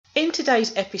In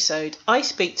today's episode, I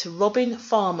speak to Robin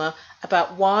Farmer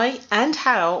about why and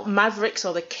how Mavericks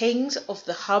are the kings of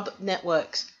the hub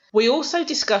networks. We also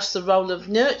discuss the role of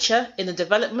nurture in the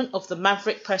development of the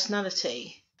Maverick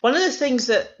personality. One of the things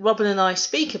that Robin and I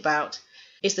speak about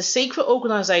is the secret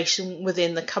organisation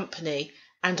within the company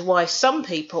and why some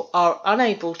people are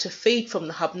unable to feed from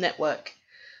the hub network.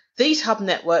 These hub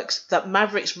networks that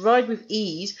Mavericks ride with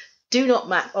ease do not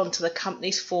map onto the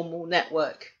company's formal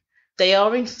network. They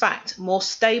are in fact more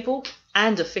stable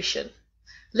and efficient.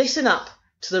 Listen up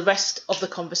to the rest of the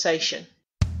conversation.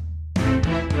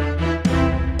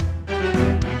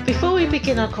 Before we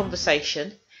begin our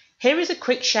conversation, here is a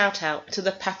quick shout out to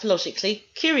the pathologically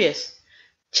curious.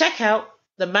 Check out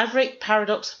the Maverick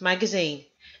Paradox magazine.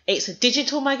 It's a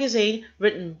digital magazine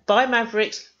written by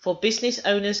Mavericks for business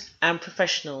owners and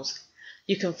professionals.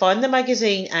 You can find the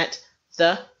magazine at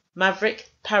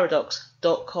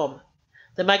themaverickparadox.com.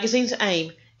 The magazine's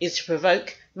aim is to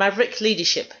provoke Maverick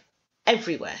leadership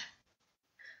everywhere.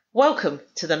 Welcome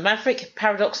to the Maverick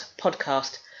Paradox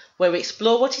podcast, where we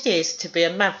explore what it is to be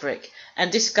a maverick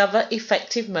and discover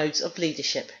effective modes of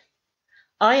leadership.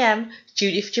 I am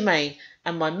Judith Germain,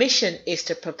 and my mission is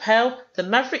to propel the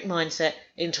maverick mindset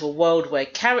into a world where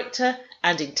character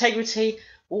and integrity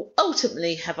will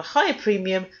ultimately have a higher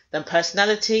premium than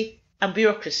personality and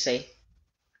bureaucracy.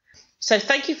 So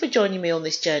thank you for joining me on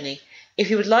this journey. If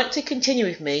you would like to continue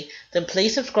with me, then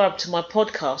please subscribe to my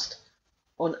podcast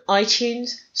on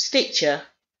iTunes, Stitcher,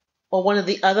 or one of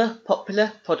the other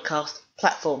popular podcast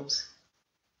platforms.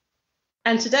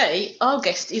 And today, our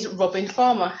guest is Robin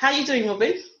Farmer. How are you doing,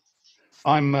 Robin?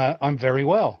 I'm very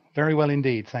well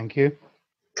indeed, thank you.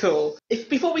 Cool.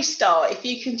 Before we start, if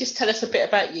you can just tell us a bit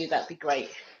about you, that'd be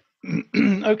great.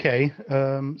 Okay,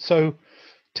 so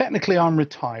technically I'm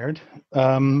retired.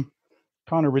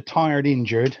 Kind of retired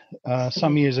injured.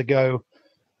 Some years ago,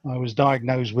 I was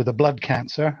diagnosed with a blood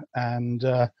cancer, and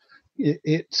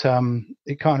it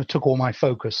kind of took all my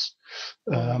focus.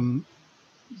 But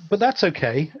that's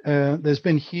okay. There's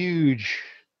been huge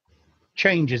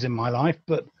changes in my life,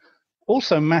 but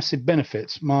also massive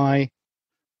benefits. My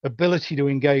ability to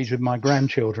engage with my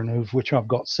grandchildren, of which I've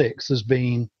got 6, has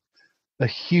been a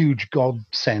huge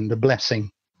godsend, a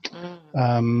blessing.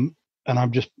 And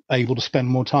I'm just able to spend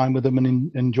more time with them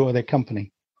and enjoy their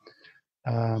company.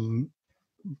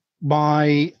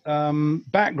 My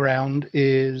background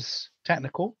is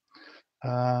technical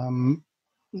and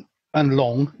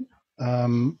long,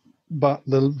 but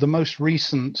the most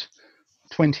recent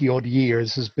 20-odd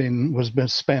years was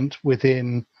spent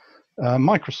within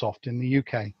Microsoft in the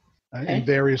UK, in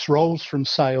various roles, from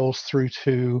sales through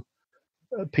to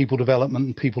people development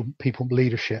and people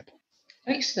leadership.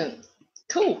 Excellent.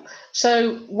 Cool.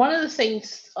 So one of the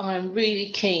things I'm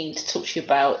really keen to talk to you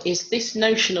about is this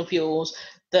notion of yours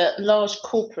that large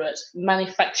corporates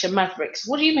manufacture mavericks.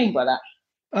 What do you mean by that?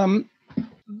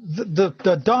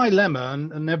 The dilemma,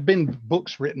 and there have been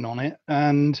books written on it,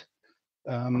 and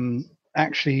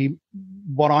actually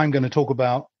what I'm going to talk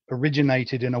about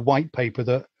originated in a white paper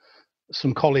that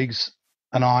some colleagues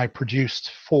and I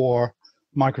produced for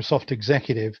Microsoft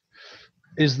Executive.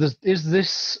 Is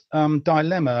this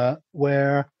dilemma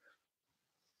where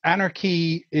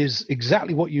anarchy is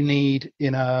exactly what you need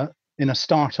in a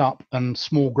startup and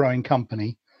small growing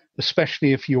company,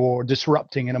 especially if you're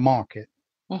disrupting in a market.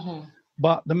 Mm-hmm.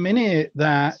 But the minute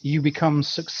that you become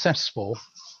successful,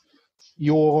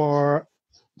 your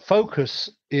focus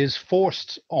is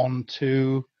forced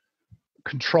onto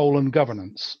control and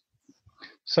governance.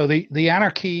 So the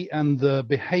anarchy and the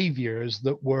behaviors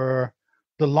that were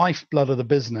the lifeblood of the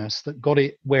business that got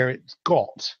it where it's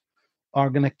got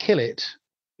are going to kill it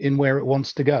in where it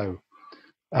wants to go.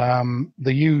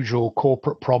 The usual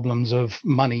corporate problems of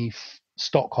money,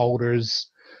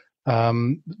 stockholders,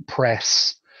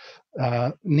 press.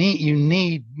 You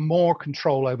need more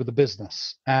control over the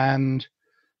business. And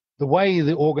the way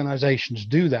the organizations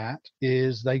do that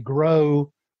is they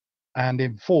grow and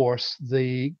enforce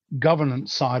the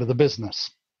governance side of the business.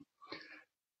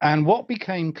 And what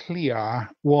became clear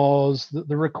was that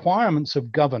the requirements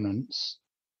of governance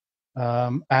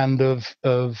and of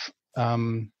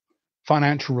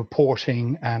financial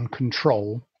reporting and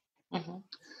control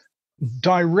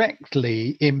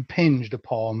directly impinged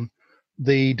upon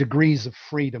the degrees of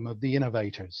freedom of the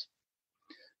innovators.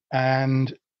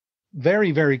 And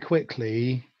very, very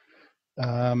quickly,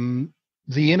 the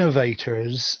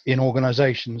innovators in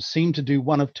organizations seem to do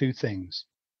one of two things.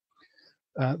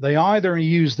 They either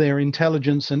use their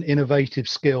intelligence and innovative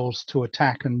skills to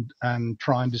attack and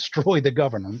try and destroy the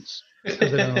governance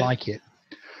because they don't like it,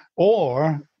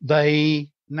 or they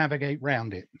navigate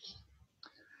round it.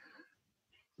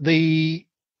 the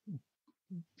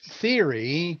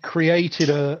theory created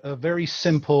a very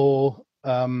simple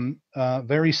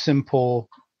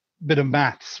bit of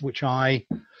maths, which I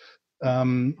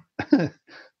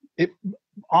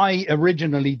I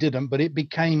originally didn't, but it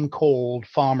became called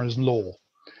Farmer's Law.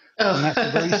 Oh. And that's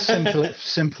a very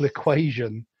simple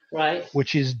equation, right?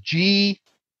 Which is G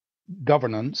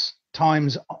governance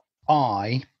times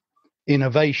I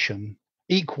innovation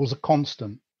equals a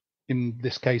constant, in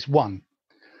this case 1.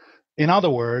 In other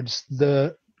words,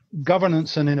 the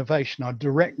governance and innovation are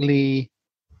directly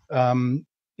proportionate.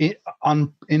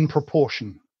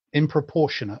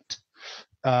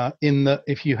 In that,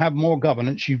 if you have more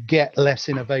governance, you get less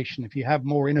innovation. If you have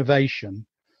more innovation,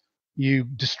 you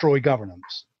destroy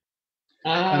governance.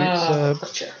 And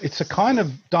it's a kind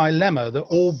of dilemma that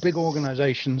all big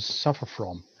organizations suffer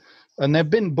from. And there have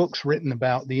been books written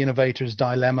about the innovator's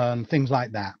dilemma and things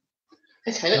like that.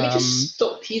 Okay, let me just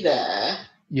stop you there.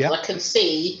 Yeah. I can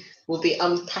see we'll be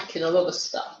unpacking a lot of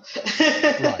stuff.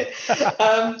 Right.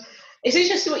 It's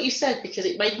interesting what you said, because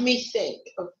it made me think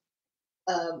of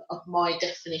my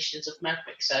definitions of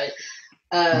Maverick. So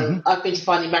I've been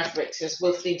defining Mavericks as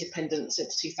willfully independent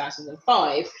since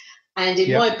 2005. And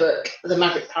in my book, The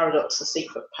Maverick Paradox, The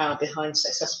Secret Power Behind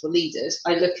Successful Leaders,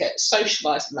 I look at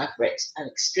socialized Mavericks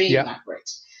and extreme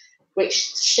Mavericks,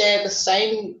 which share the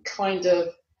same kind of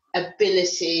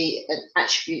ability and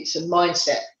attributes and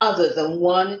mindset, other than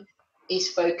one is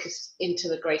focused into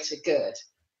the greater good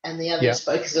and the other is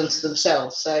focused onto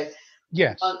themselves. So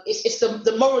it's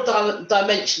the moral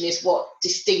dimension is what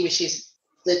distinguishes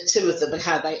the two of them and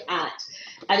how they act.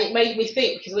 And it made me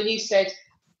think, because when you said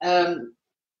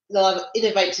they'll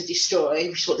innovate to destroy,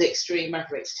 which is what the extreme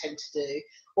Mavericks tend to do,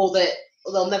 or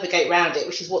they'll navigate around it,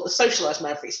 which is what the socialized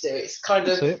Mavericks do. It's kind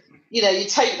of, you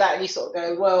take that and you sort of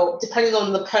go, well, depending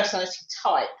on the personality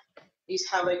type is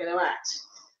how they're going to act.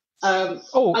 I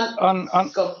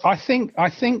think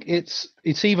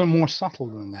it's even more subtle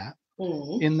than that.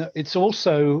 In that it's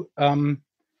also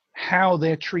how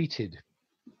they're treated.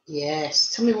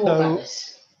 Yes, tell me more about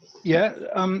this. Yeah,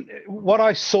 what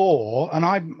I saw, and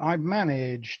I've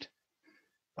managed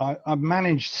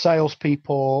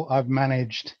salespeople, I've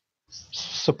managed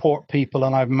support people,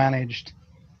 and I've managed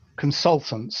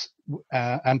consultants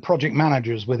and project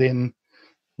managers within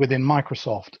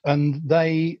Microsoft, and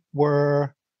they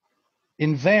were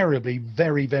invariably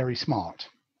very, very smart.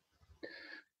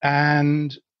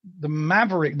 And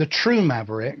the true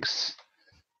Mavericks,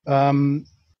 depending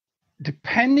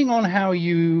on how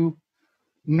you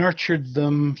nurtured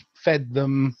them, fed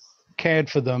them, cared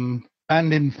for them,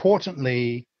 and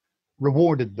importantly,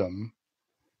 rewarded them.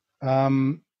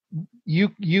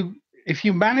 If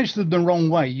you managed them the wrong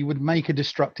way, you would make a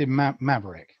destructive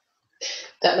maverick.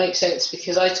 That makes sense,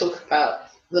 because I talk about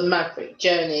the Maverick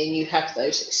journey, and you have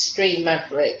those extreme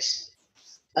Mavericks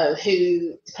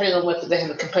who, depending on whether they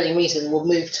have a compelling reason, will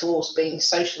move towards being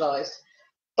socialized.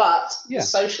 But the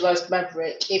socialized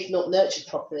Maverick, if not nurtured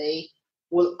properly,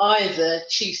 will either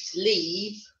choose to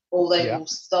leave, or they will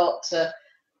start to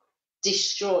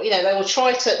destroy. They will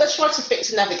try to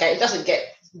fix and navigate. It doesn't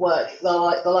get work. They'll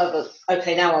either,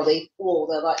 okay, now I'll leave, or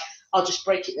they're like, I'll just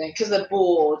break it then, because they're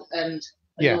bored and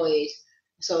annoyed.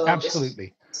 So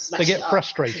absolutely, they get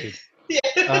frustrated.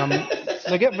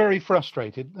 They get very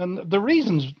frustrated, and the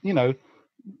reasons,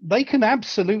 they can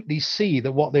absolutely see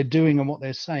that what they're doing and what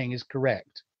they're saying is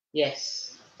correct.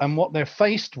 Yes. And what they're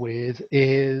faced with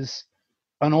is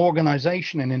an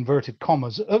organization, in inverted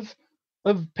commas, of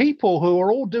people who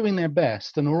are all doing their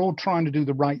best and are all trying to do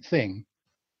the right thing,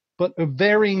 but of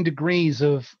varying degrees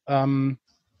of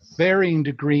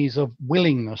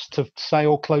willingness to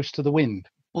sail close to the wind.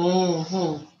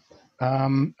 Mm-hmm.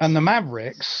 And the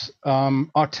Mavericks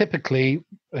are typically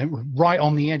right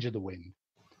on the edge of the wind.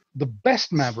 The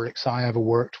best Mavericks I ever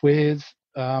worked with,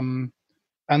 and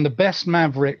the best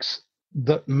Mavericks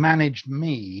that managed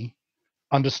me,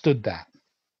 understood that.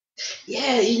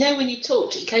 Yeah, when you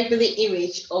talked, it gave me the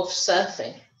image of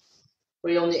surfing,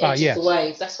 where you're on the edge of the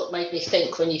wave. That's what made me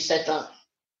think when you said that.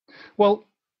 Well,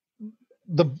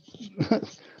 the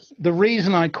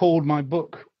reason I called my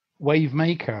book Wave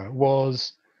Maker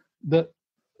was that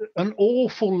an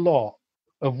awful lot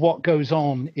of what goes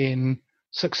on in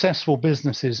successful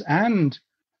businesses and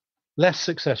less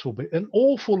successful, but an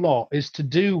awful lot is to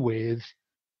do with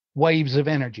waves of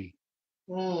energy.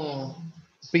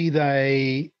 Be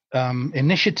they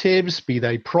initiatives, be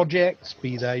they projects,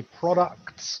 be they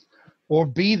products, or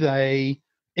be they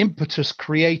impetus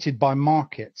created by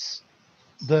markets.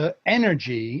 The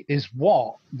energy is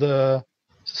what the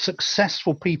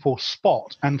successful people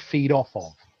spot and feed off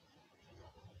of.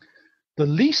 The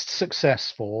least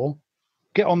successful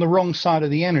get on the wrong side of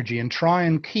the energy and try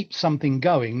and keep something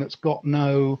going that's got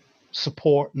no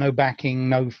support, no backing,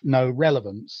 no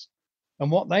relevance.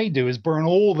 And what they do is burn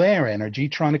all their energy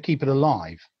trying to keep it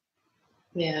alive.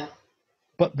 Yeah.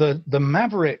 But the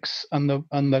Mavericks and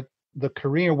the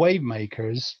career wave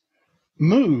makers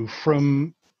move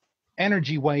from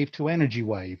energy wave to energy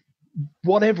wave,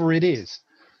 whatever it is,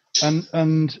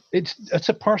 and it's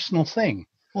a personal thing.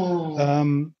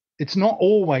 It's not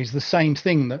always the same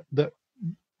thing that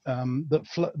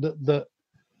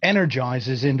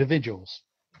energizes individuals.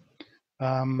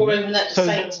 Or even at the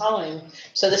same time.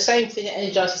 So the same thing that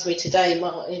energizes me today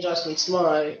might not energize me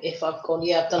tomorrow if I've gone,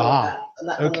 I've done all that. And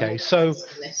that okay. So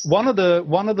one of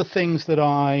the things that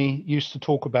I used to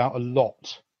talk about a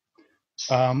lot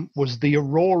was the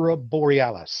aurora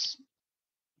borealis.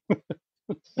 Tell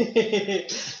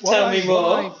me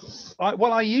more.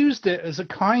 I used it as a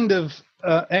kind of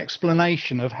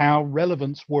explanation of how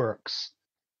relevance works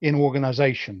in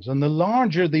organizations. And the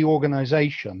larger the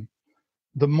organization,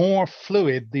 the more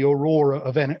fluid the aurora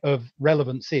of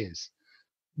relevance is,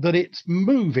 that it's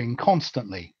moving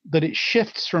constantly, that it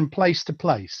shifts from place to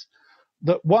place,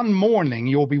 that one morning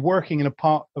you'll be working in a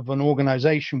part of an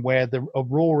organization where the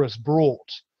aurora's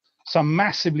brought some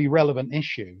massively relevant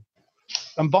issue.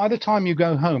 And by the time you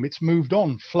go home, it's moved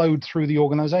on, flowed through the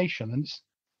organization. And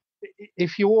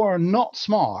if you're not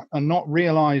smart and don't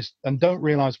realize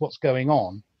what's going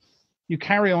on, you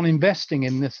carry on investing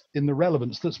in the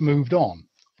relevance that's moved on.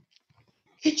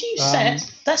 Could you say,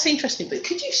 that's interesting, but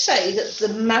could you say that the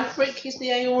Maverick is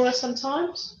the aurora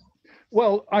sometimes?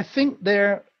 Well, I think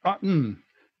they're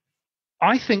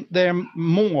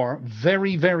more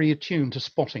very, very attuned to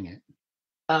spotting it.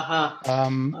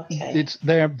 Okay. It's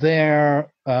their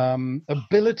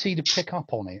ability to pick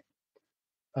up on it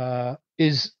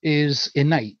is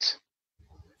innate,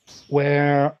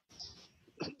 where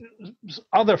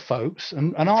other folks,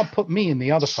 and I'll put me in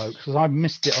the other folks because I've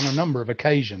missed it on a number of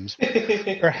occasions,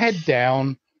 are head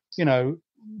down,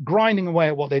 grinding away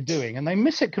at what they're doing, and they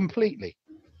miss it completely.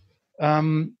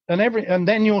 And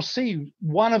then you'll see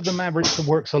one of the Mavericks that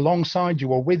works alongside you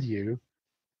or with you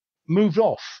moved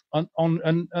off,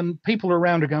 and people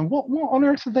around are going, what on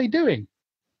earth are they doing?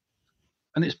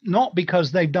 And it's not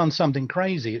because they've done something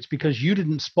crazy. It's because you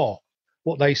didn't spot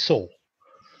what they saw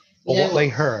or what they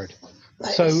heard.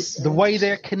 So the way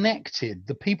they're connected,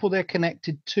 the people they're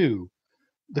connected to,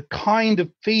 the kind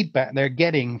of feedback they're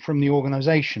getting from the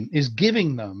organization is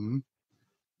giving them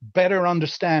better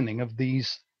understanding of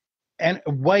these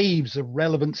waves of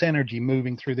relevance energy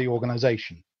moving through the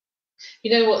organization.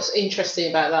 You know what's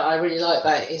interesting about that, I really like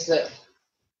that, is that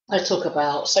I talk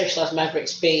about socialized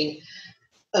Mavericks being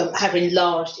having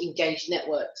large engaged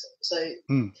networks. So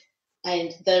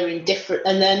and they're in different,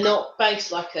 and they're not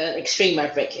based like an extreme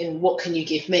Maverick in what can you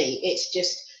give me. It's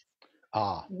just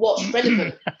what's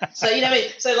relevant. So you know what I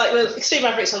mean? So like the extreme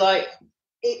Mavericks are like,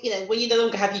 when you no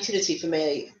longer have utility for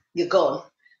me, you're gone.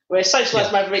 Whereas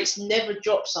socialized Mavericks never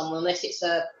drop someone unless it's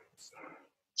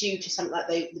due to something like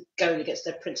they going against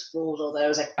their principles or there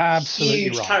was a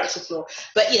huge character flaw.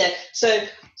 But so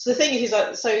the thing is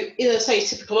like, so say a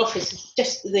typical office,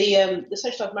 just the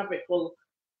socialized Maverick will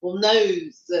know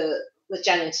the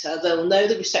janitor, they'll know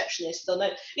the receptionist, they'll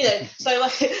know, so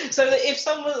that if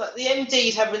someone like the MD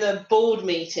is having a board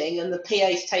meeting and the PA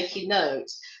is taking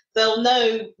notes, they'll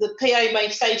know the PA may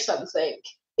say something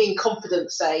in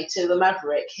confidence, say, to the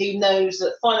Maverick, who knows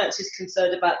that finance is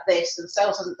concerned about this and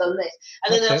sales hasn't done this.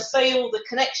 And then they'll say all the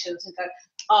connections and go,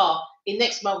 in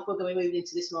next month we're going to be moving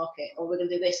into this market or we're going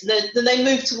to do this. And then they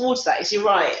move towards that, as you're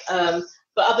right. But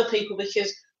other people,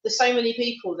 because there's so many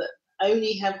people that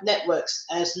only have networks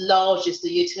as large as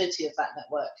the utility of that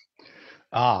network.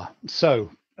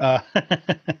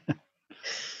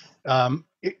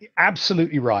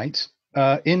 Absolutely right.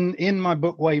 In my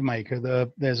book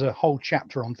Wavemaker, there's a whole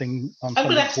chapter on things. I'm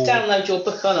going to have to download your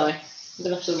book, aren't I? I'm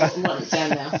going to have to write it down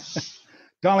now.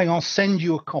 Darling, I'll send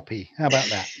you a copy. How about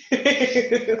that?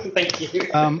 Thank you.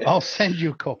 I'll send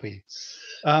you a copy.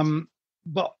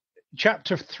 But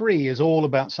chapter 3 is all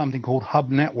about something called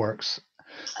hub networks.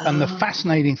 And the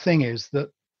fascinating thing is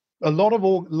that a lot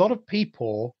of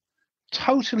people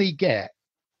totally get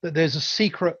that there's a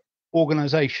secret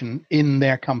organization in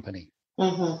their company.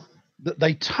 Mm-hmm. That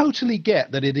they totally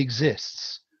get that it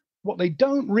exists. What they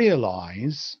don't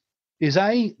realize is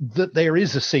that there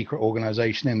is a secret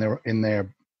organization in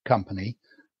their company,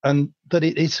 and that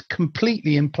it is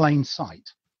completely in plain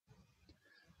sight.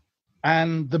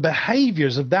 And the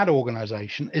behaviors of that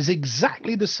organization is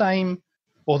exactly the same,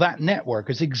 or that network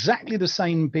is exactly the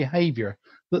same behavior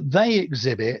that they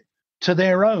exhibit to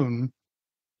their own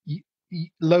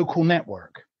local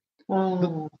network.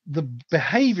 The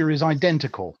behavior is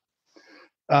identical.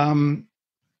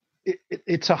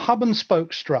 It's a hub and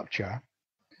spoke structure,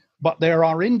 but there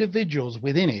are individuals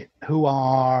within it who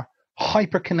are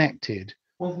hyper-connected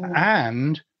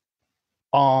and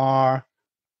are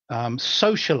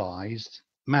socialized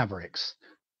Mavericks,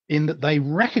 in that they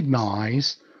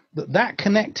recognize that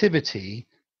connectivity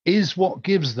is what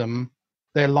gives them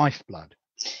their lifeblood.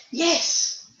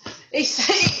 Yes,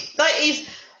 that is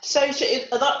so true.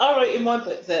 I wrote in my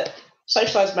book that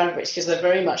socialized Mavericks, because they're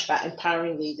very much about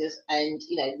empowering leaders and,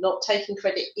 not taking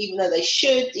credit, even though they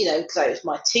should, because it's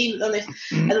my team that done this.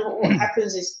 And what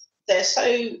happens is they're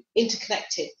so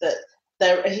interconnected that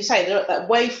they're, as you say, they're at that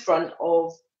wavefront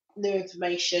of new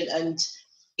information and,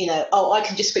 I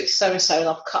can just speak to so-and-so and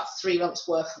I've cut 3 months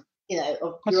worth,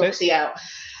 of bureaucracy out.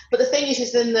 But the thing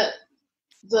is then that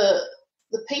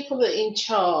the people that are in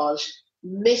charge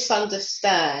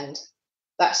misunderstand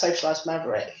that socialized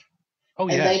Maverick. And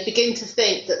they begin to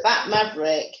think that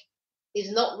Maverick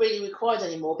is not really required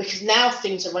anymore because now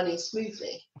things are running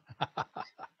smoothly.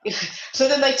 So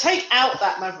then they take out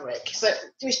that Maverick,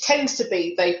 which tends to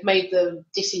be they've made them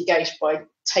disengaged by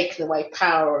taking away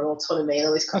power and autonomy and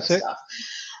all this kind of stuff.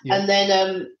 Yeah. And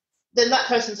then that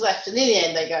person's left, and in the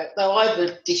end they'll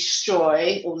either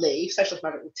destroy or leave. Socialist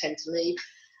Maverick will tend to leave.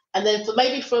 And then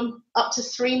from up to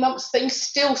 3 months, things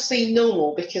still seem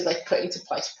normal because they've put into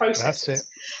place processes. That's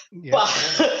it. Yeah. But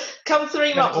come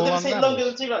 3 months, it doesn't take longer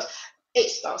than 3 months, it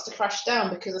starts to crash down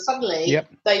because suddenly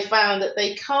they found that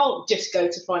they can't just go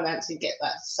to finance and get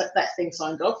that thing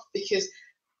signed off because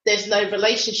there's no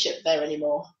relationship there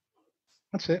anymore.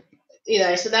 That's it.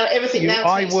 So now everything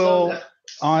takes longer.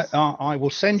 I will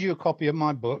send you a copy of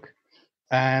my book,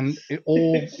 and it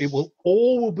will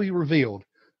all be revealed.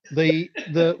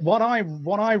 What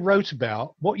I wrote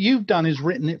about, what you've done is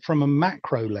written it from a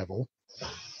macro level,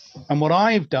 and what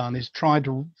I've done is tried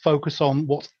to focus on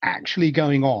what's actually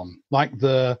going on, like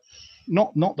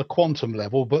not the quantum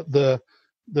level, but the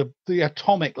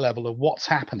atomic level of what's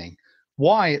happening,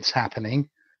 why it's happening,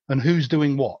 and who's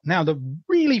doing what. Now, the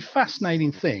really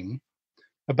fascinating thing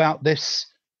about this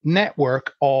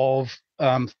network of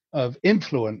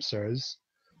influencers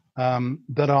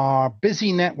that are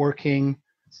busy networking,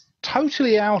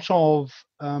 totally out of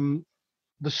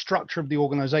the structure of the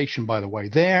organization, by the way.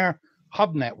 Their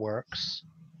hub networks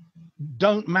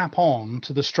don't map on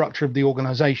to the structure of the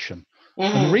organization.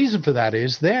 And the reason for that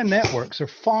is their networks are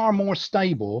far more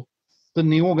stable than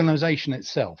the organization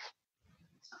itself.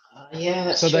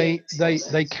 That's so true.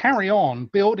 they carry on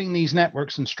building these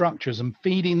networks and structures and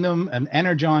feeding them and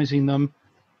energizing them,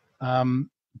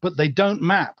 but they don't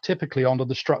map typically onto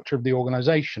the structure of the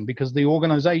organization because the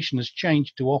organization has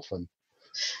changed too often.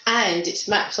 And it's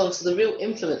mapped onto the real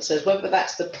influencers, whether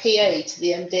that's the PA to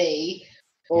the MD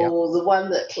or the one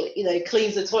that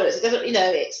cleans the toilets. It doesn't,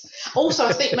 it's also,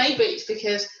 I think maybe it's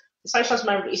because the socialized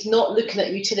Maverick is not looking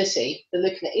at utility; they're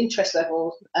looking at interest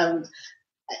levels, and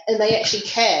they actually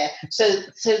care. So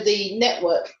the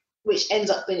network, which ends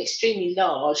up being extremely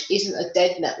large, isn't a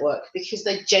dead network because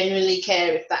they genuinely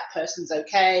care if that person's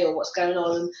okay or what's going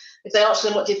on. And if they ask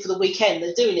them what they did for the weekend,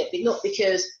 they're doing it, but not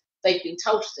because they've been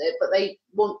told to do it, but they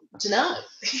want to know.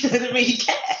 They really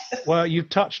care. Well, you've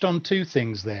touched on two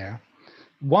things there.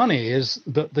 One is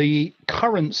that the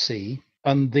currency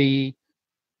and the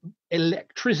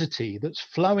electricity that's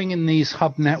flowing in these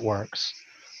hub networks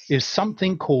is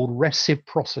something called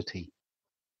reciprocity.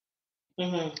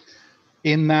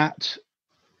 In that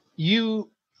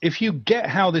if you get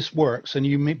how this works and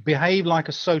you behave like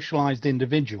a socialized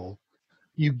individual,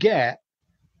 you get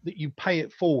that you pay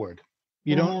it forward.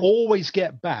 You don't always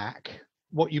get back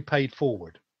what you paid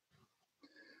forward.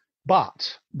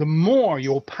 But the more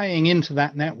you're paying into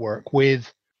that network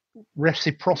with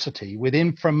reciprocity, with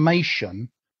information,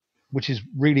 which is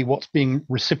really what's being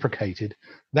reciprocated,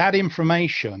 that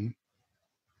information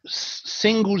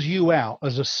singles you out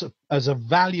as a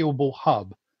valuable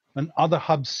hub, and other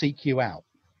hubs seek you out.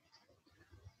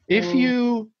 If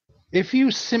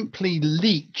you simply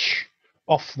leech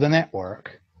off the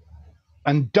network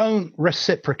and don't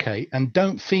reciprocate and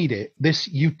don't feed it this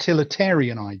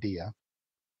utilitarian idea,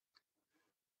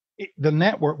 the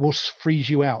network will freeze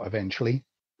you out eventually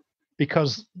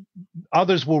because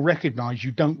others will recognize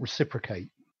you don't reciprocate.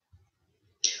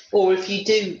 Or if you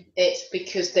do, it's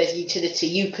because there's utility.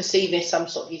 You perceive there's some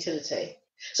sort of utility.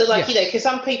 So, because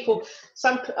some people,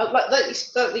 like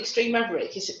the Extreme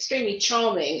Maverick is extremely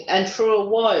charming, and for a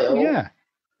while,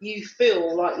 you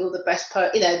feel like you're the best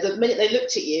person. The minute they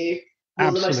looked at you,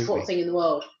 you're the most important thing in the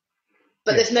world.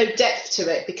 But there's no depth to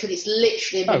it because it's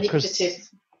literally a manipulative.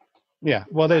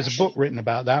 Well, there's a book written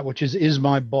about that, which is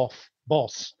My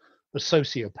Boss a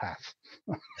sociopath.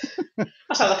 That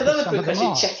sounds like another book I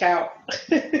should check out.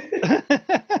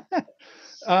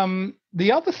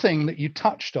 The other thing that you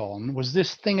touched on was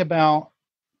this thing about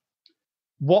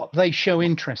what they show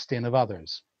interest in of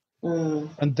others.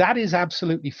 And that is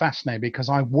absolutely fascinating because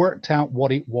I worked out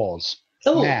what it was.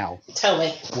 Ooh, now. Tell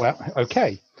me. Well,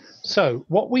 okay. So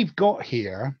what we've got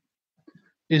here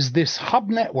is this hub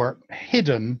network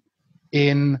hidden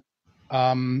in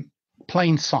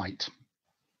plain sight.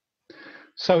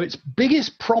 So its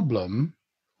biggest problem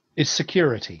is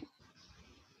security.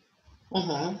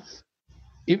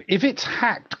 If it's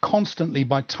hacked constantly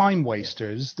by time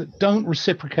wasters that don't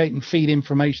reciprocate and feed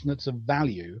information that's of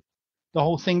value, the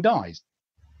whole thing dies.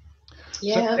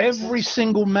 Yeah, so every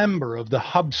single member of the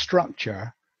hub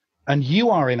structure, and you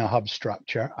are in a hub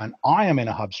structure, and I am in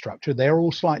a hub structure, they're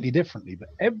all slightly differently, but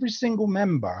every single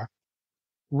member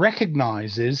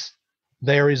recognizes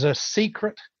there is a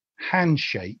secret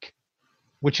handshake,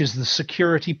 which is the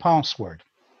security password.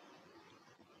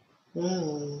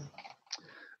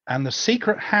 And the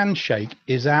secret handshake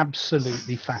is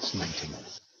absolutely fascinating.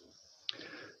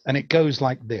 And it goes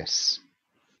like this.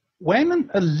 When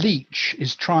a leech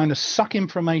is trying to suck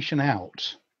information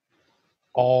out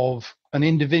of an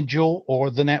individual or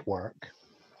the network,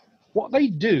 what they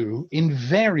do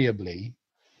invariably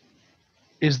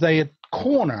is they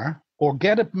corner or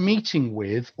get a meeting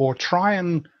with or try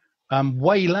and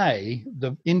waylay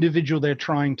the individual they're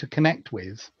trying to connect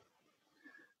with.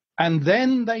 And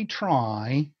then they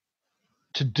try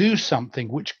to do something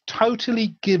which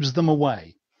totally gives them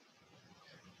away.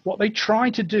 What they try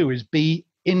to do is be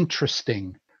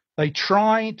interesting. They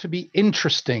try to be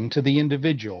interesting to the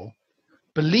individual,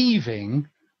 believing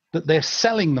that they're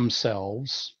selling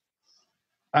themselves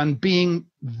and being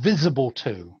visible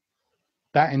to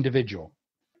that individual.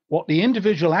 What the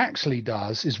individual actually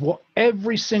does is what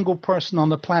every single person on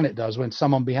the planet does when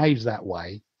someone behaves that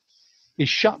way, is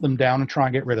shut them down and try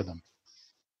and get rid of them.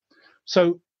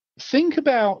 So think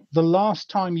about the last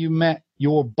time you met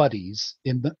your buddies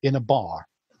in a bar.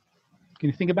 Can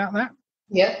you think about that?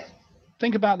 Yeah.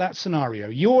 Think about that scenario.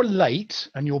 You're late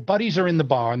and your buddies are in the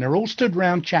bar and they're all stood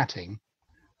around chatting,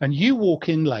 and you walk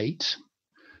in late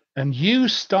and you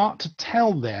start to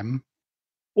tell them,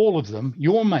 all of them,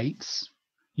 your mates,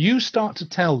 you start to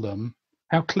tell them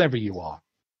how clever you are,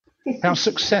 how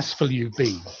successful you've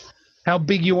been, how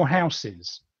big your house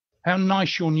is, how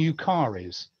nice your new car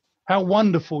is, how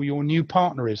wonderful your new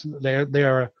partner is, that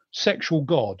they're a sexual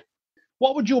god.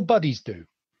 What would your buddies do?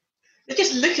 They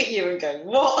just look at you and go,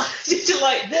 "What?" It's just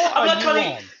like,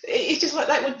 it's just like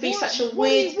that would be such a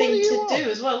weird thing to do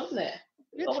as well, wouldn't it?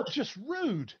 It's just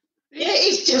rude.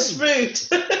 It's just rude.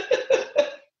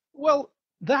 Well,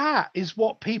 that is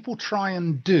what people try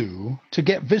and do to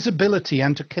get visibility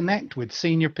and to connect with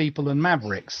senior people and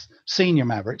senior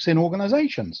Mavericks in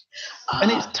organizations.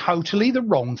 And it's totally the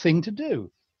wrong thing to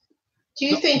do. Do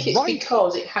you think it's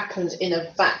because it happens in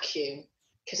a vacuum?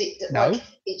 Because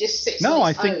it just sits on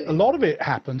its I think a lot of it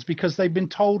happens because they've been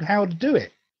told how to do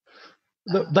it.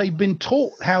 They've been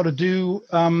taught how to do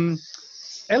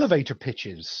elevator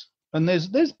pitches, and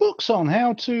there's books on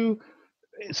how to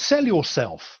sell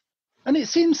yourself, and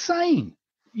it's insane.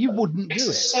 You wouldn't do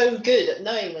it. So good at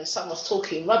knowing when someone's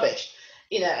talking rubbish,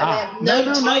 and they have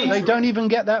no time. They don't even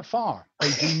get that far. They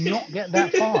do not get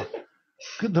that far.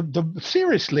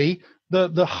 Seriously,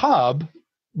 the hub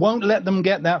won't let them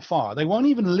get that far. They won't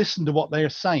even listen to what they're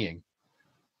saying.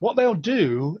 What they'll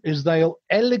do is they'll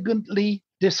elegantly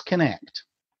disconnect.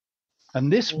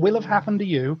 And this will have happened to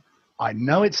you. I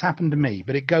know it's happened to me,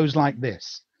 but it goes like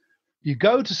this. You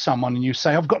go to someone and you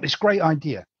say, I've got this great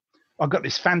idea. I've got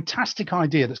this fantastic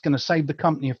idea that's going to save the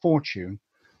company a fortune.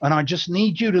 And I just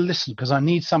need you to listen because I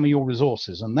need some of your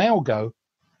resources. And they'll go,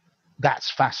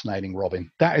 that's fascinating, Robin.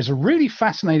 That is a really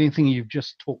fascinating thing you've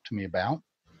just talked to me about.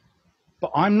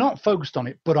 But I'm not focused on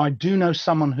it, but I do know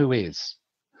someone who is.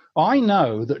 I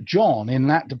know that John in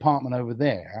that department over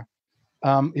there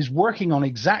is working on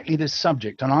exactly this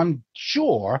subject. And I'm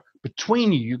sure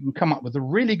between you can come up with a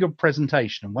really good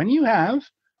presentation. And when you have,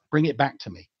 bring it back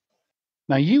to me.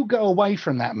 Now, you go away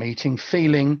from that meeting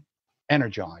feeling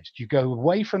energized. You go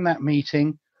away from that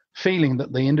meeting feeling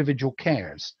that the individual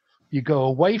cares. You go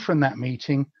away from that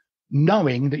meeting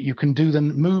knowing that you can do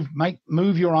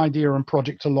move your idea and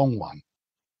project along one.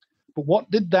 But what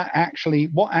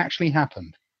actually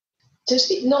happened? Does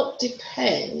it not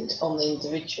depend on the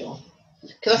individual?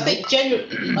 Because I think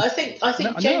genuinely,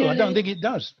 No, I don't think it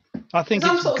does. I think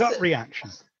it's gut reaction.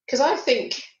 Because I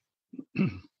think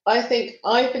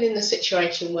I've been in the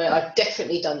situation where I've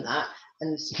definitely done that,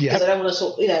 and because I don't want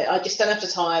to I just don't have the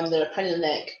time. They're a pain in the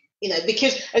neck.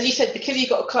 because, as you said, because you've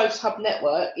got a close hub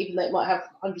network, even though it might have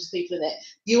hundreds of people in it,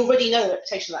 you already know the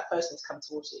reputation of that person has come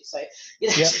towards you. So,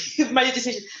 you've made a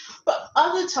decision. But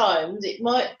other times it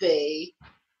might be,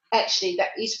 actually, that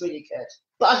is really good.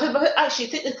 But I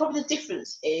think probably the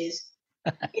difference is,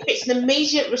 if it's an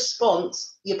immediate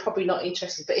response, you're probably not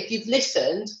interested. But if you've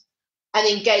listened and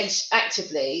engaged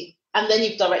actively, and then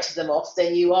you've directed them off,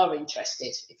 then you are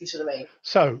interested, if you see what I mean.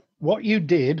 So what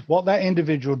that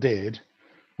individual did,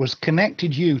 was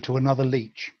connected you to another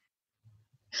leech.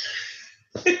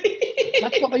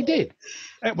 That's what they did.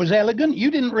 It was elegant.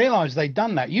 You didn't realize they'd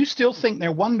done that. You still think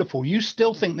they're wonderful. You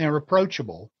still think they're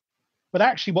approachable. But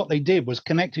actually what they did was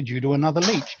connected you to another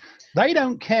leech. They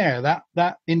don't care,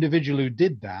 that individual who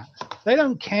did that. They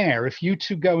don't care if you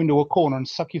two go into a corner and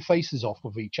suck your faces off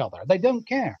of each other. They don't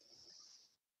care.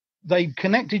 They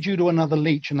connected you to another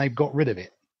leech and they've got rid of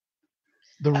it.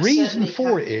 The reason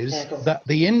for it is that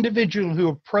the individual who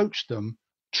approached them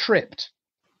tripped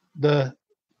the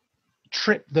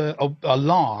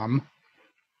alarm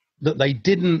that they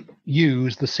didn't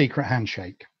use the secret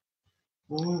handshake.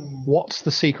 Ooh. What's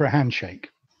the secret handshake?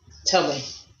 Tell me.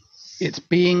 It's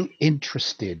being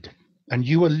interested. And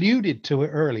you alluded to it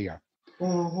earlier.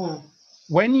 Mm-hmm.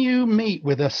 When you meet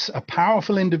with a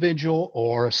powerful individual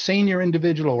or a senior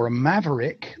individual or a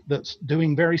maverick that's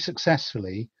doing very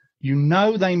successfully, you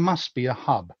know they must be a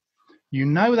hub. You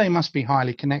know they must be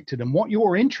highly connected. And what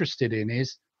you're interested in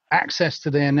is access to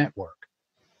their network.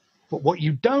 But what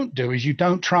you don't do is you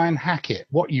don't try and hack it.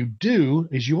 What you do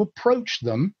is you approach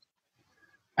them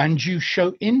and you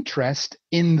show interest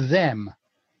in them.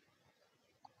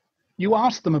 You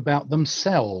ask them about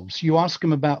themselves. You ask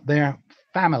them about their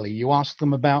family. You ask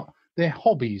them about their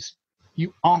hobbies.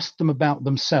 You ask them about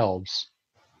themselves.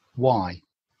 Why?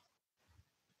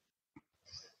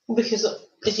 Because,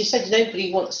 as you said,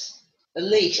 nobody wants a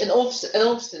leash. And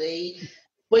obviously,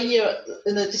 when you're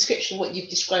in the description, what you've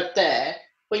described there,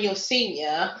 when you're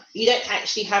senior, you don't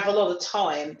actually have a lot of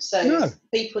time. So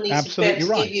people need to be able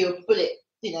to give you a bullet,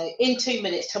 in 2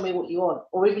 minutes, tell me what you want,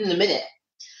 or even in a minute.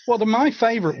 Well, my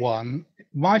favorite one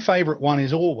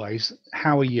is always,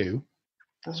 how are you?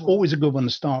 It's always a good one to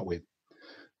start with.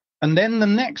 And then the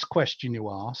next question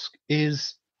you ask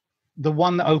is the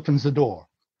one that opens the door.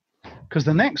 Because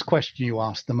the next question you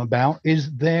ask them about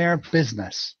is their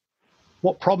business.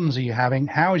 What problems are you having?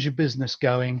 How is your business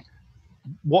going?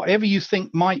 Whatever you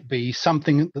think might be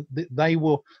something that they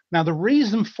will. Now, the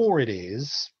reason for it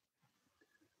is,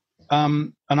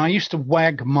 and I used to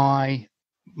wag my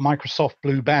Microsoft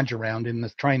Blue badge around in the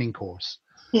training course.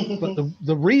 But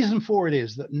the reason for it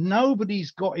is that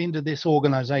nobody's got into this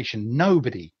organization.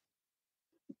 Nobody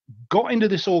got into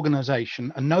this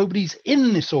organization, and nobody's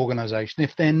in this organization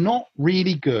if they're not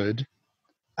really good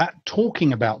at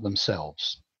talking about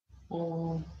themselves.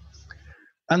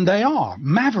 And they are.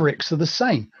 Mavericks are the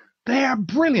same. They are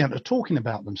brilliant at talking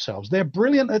about themselves. They're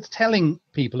brilliant at telling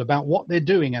people about what they're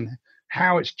doing and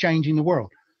how it's changing the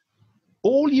world.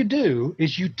 All you do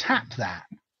is you tap that.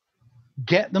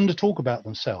 Get them to talk about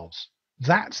themselves.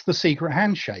 That's the secret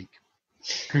handshake.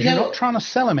 Because you're not trying to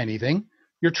sell them anything.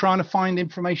 You're trying to find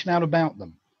information out about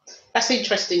them. That's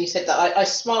interesting you said that. I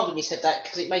smiled when you said that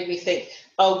because it made me think,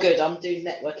 oh, good, I'm doing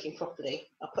networking properly.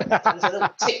 I'll put that as a little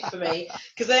tip for me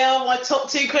because they are my top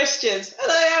 2 questions.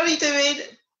 Hello, how are you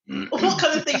doing? What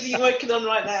kind of things are you working on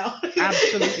right now?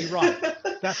 Absolutely right.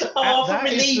 I'm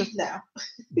relieved now.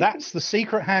 That's the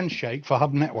secret handshake for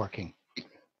hub networking.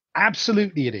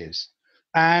 Absolutely it is.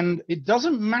 And it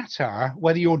doesn't matter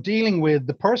whether you're dealing with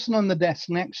the person on the desk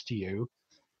next to you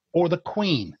or the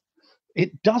queen.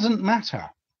 It doesn't matter.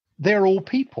 They're all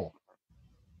people.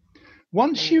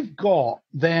 Once you've got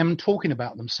them talking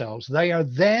about themselves, they are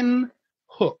then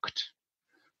hooked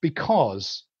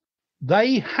because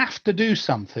they have to do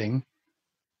something.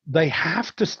 They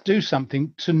have to do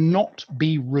something to not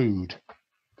be rude.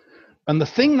 And the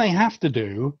thing they have to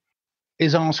do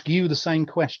is ask you the same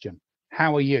question.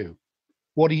 How are you?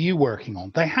 What are you working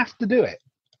on? They have to do it.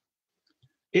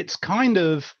 It's kind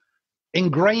of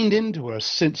ingrained into us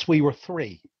since we were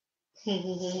 3.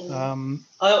 And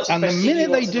the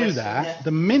minute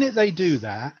they do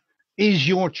that is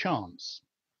your chance.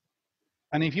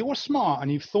 And if you're smart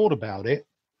and you've thought about it,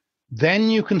 then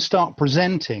you can start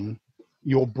presenting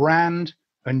your brand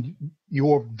and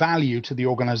your value to the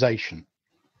organization.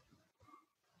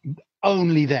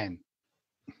 Only then.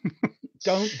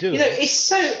 Don't do it.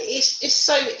 It's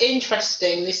so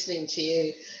interesting listening to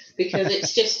you because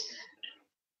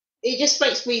it just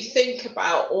makes me think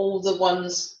about all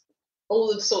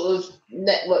the sort of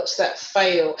networks that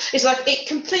fail. It's like it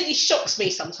completely shocks me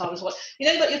sometimes. Like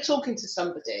you're talking to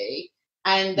somebody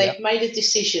and they've made a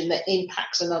decision that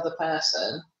impacts another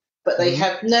person, but they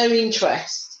have no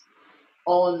interest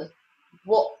on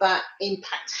what that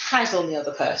impact has on the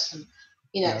other person.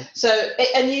 So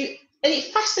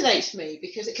it fascinates me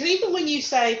because even when you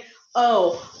say,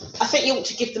 oh, I think you ought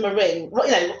to give them a ring,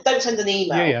 don't send an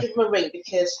email, give them a ring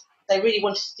because they really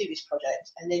wanted to do this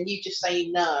project, and then you just say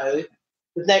no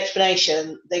with no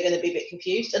explanation, they're going to be a bit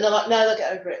confused, and they're like, no, they'll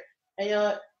get over it. And you're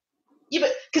like, yeah,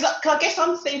 but because I guess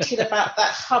I'm thinking about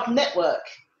that hub network.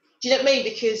 Do you know what I mean?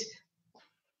 Because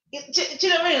do you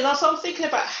know what I mean? And also I'm thinking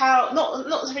about how not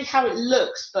necessarily how it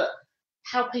looks, but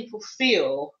how people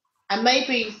feel. And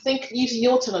maybe using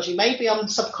your terminology, maybe I'm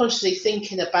subconsciously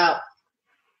thinking about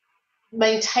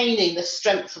maintaining the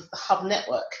strength of the hub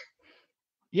network.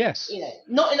 Yes.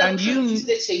 Not in a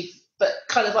utility, but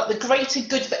kind of like the greater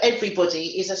good for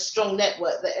everybody is a strong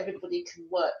network that everybody can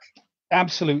work.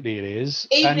 Absolutely it is.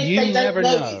 Even and if you they don't never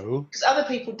know. Because other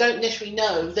people don't necessarily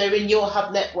know they're in your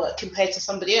hub network compared to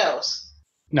somebody else.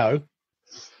 No.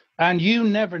 And you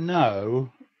never know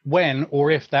when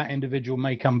or if that individual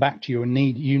may come back to you and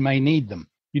you may need them.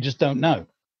 You just don't know.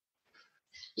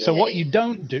 So what you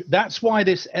don't do, that's why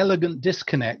this elegant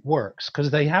disconnect works, because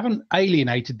they haven't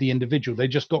alienated the individual. They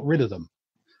just got rid of them.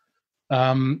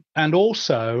 And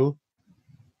also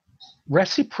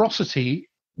reciprocity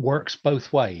works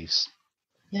both ways.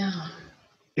 Yeah.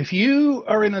 If you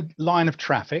are in a line of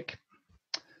traffic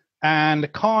and the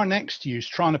car next to you is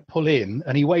trying to pull in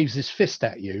and he waves his fist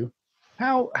at you,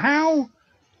 how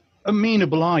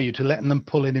amenable are you to letting them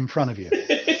pull in front of you?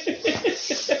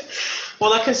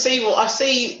 Well, I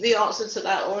see the answer to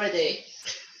that already.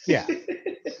 Yeah.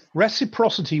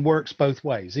 Reciprocity works both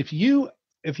ways. If you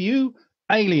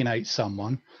alienate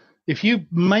someone, if you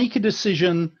make a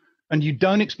decision and you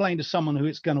don't explain to someone who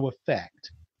it's going to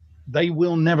affect, they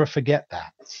will never forget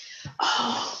that.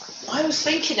 Oh, I was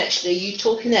thinking actually, you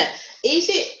talking there,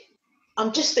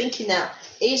 I'm just thinking now,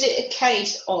 is it a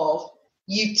case of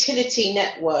utility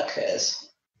networkers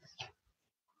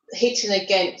hitting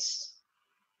against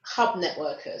hub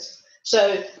networkers?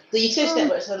 So the utility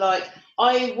networks are like,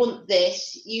 I want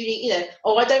this, you need,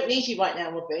 I don't need you right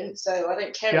now, Robin, so I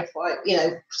don't care if I,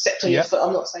 step on your foot,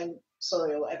 I'm not saying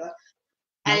sorry or whatever.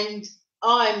 And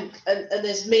and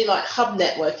there's me like hub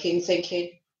networking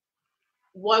thinking,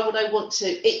 why would I want to?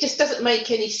 It just doesn't make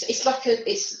any.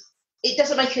 It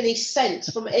doesn't make any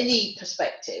sense from any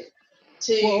perspective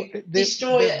to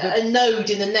destroy a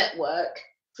node in the network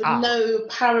for no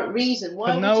apparent reason.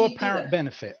 Why? For no apparent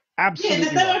benefit. Absolutely. Yeah,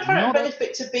 there's no apparent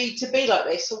benefit to be like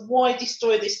this. So why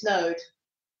destroy this node?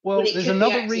 Well, there's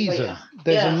another reason.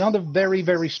 There's another very,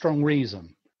 very strong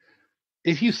reason.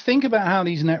 If you think about how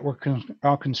these networks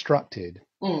are constructed,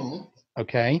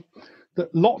 okay,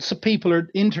 that lots of people are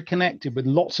interconnected with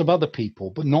lots of other people,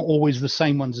 but not always the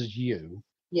same ones as you.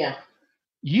 Yeah.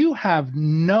 You have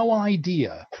no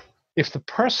idea if the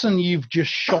person you've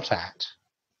just shot at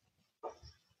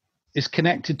is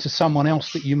connected to someone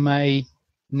else that you may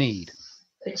need.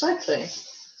 Exactly.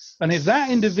 And if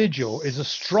that individual is a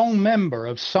strong member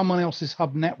of someone else's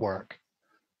hub network,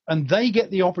 and they get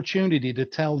the opportunity to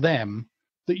tell them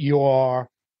that you are,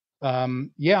 I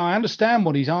understand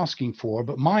what he's asking for,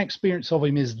 but my experience of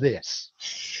him is this.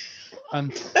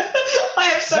 And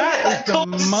that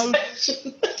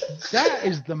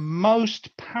is the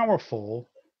most powerful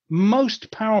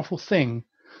thing.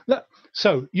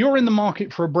 So you're in the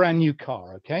market for a brand new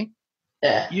car, okay?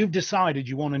 Yeah. You've decided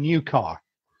you want a new car.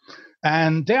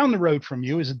 And down the road from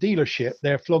you is a dealership.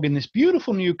 They're flogging this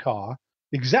beautiful new car,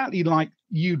 exactly like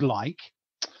you'd like.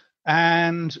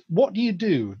 And what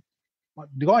do?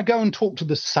 Do I go and talk to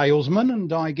the salesman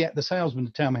and I get the salesman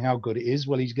to tell me how good it is?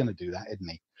 Well, he's going to do that, isn't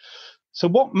he? So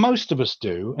what most of us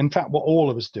do, in fact, what all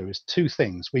of us do is two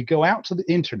things. We go out to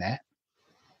the internet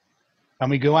and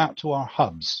we go out to our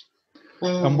hubs.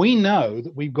 And we know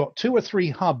that we've got 2 or 3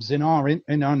 hubs in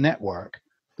our network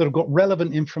that have got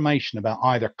relevant information about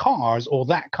either cars or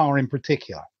that car in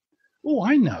particular. Oh,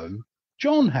 I know.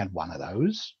 John had one of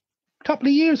those a couple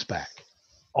of years back.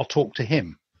 I'll talk to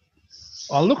him.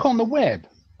 I'll look on the web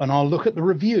and I'll look at the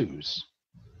reviews.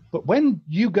 But when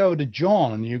you go to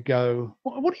John and you go,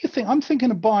 what do you think? I'm thinking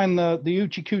of buying the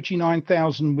Uchi Kuchi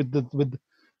 9000 with the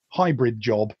hybrid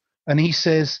job. And he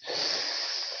says,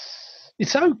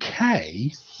 it's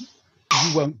okay.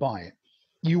 You won't buy it.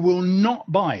 You will not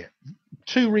buy it.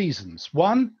 2 reasons.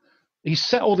 1, he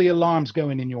set all the alarms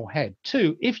going in your head.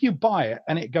 2, if you buy it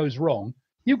and it goes wrong,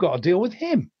 you've got to deal with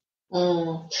him.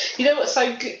 You know what's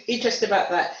so interesting about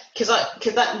that? Because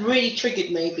that really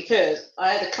triggered me, because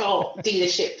I had a car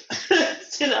dealership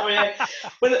scenario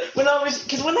when I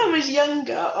was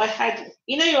younger. I had,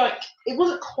 like, it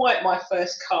wasn't quite my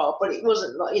first car, but it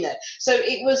wasn't like, so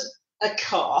it was a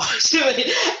car,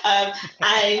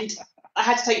 and I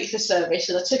had to take it for service,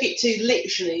 and I took it to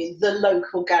literally the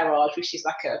local garage, which is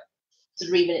like a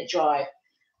 3-minute drive,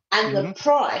 and the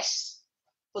price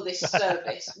for this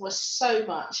service was so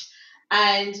much.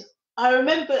 And I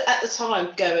remember at the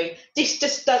time going, this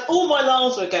just does, all my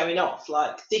alarms were going off,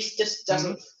 like, this just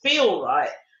doesn't feel right.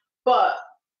 But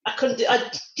I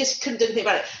just couldn't do anything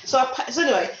about it. So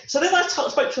then I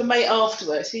spoke to a mate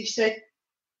afterwards, who said,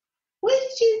 where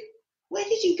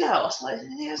did you go? I was like,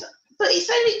 but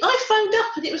I phoned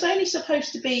up and it was only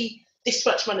supposed to be this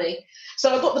much money.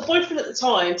 So I got the boyfriend at the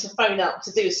time to phone up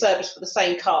to do a service for the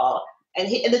same car, and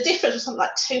the difference was something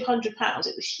like £200.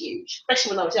 It was huge,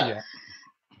 especially when I was young. Yeah.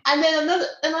 And then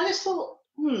and I just thought,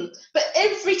 But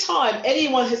every time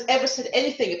anyone has ever said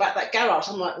anything about that garage,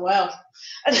 I'm like, well,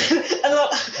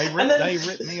 they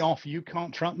ripped me off. You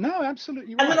can't trust. No,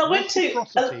 absolutely right. And then I went to.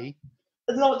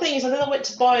 The thing is, and then I went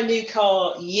to buy a new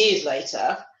car years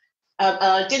later, and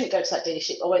I didn't go to that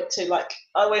dealership.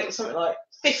 I went something like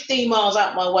 15 miles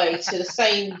out my way to the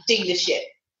same dealership.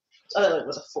 I don't know, it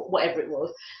was whatever it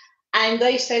was. And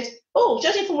they said, oh,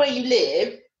 judging from where you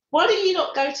live, why do you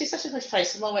not go to such a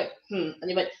place? And I went, And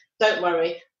he went, don't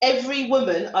worry. Every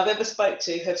woman I've ever spoke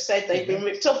to have said they've been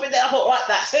ripped off in there. I thought, right,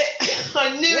 that's it.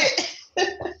 I knew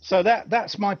it. So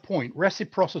that's my point.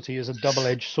 Reciprocity is a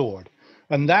double-edged sword.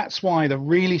 And that's why the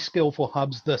really skillful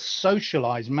hubs, the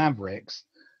socialized Mavericks,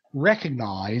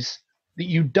 recognize that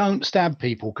you don't stab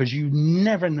people, because you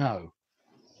never know.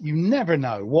 You never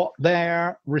know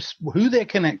who they're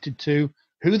connected to,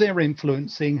 who they're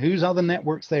influencing, whose other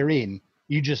networks they're in.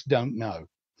 You just don't know.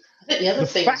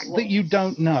 The fact that you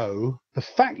don't know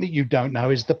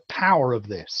is the power of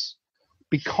this.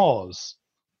 Because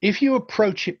if you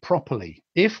approach it properly,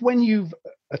 if when you've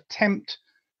attempt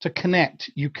to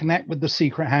connect, you connect with the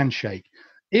secret handshake,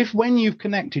 if when you've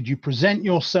connected, you present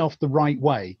yourself the right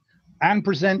way and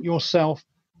present yourself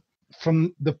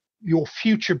from your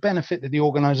future benefit to the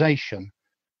organization,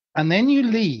 and then you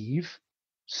leave,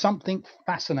 something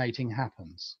fascinating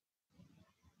happens.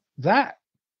 That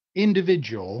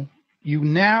individual you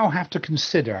now have to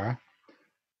consider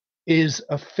is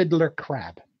a fiddler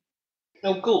crab.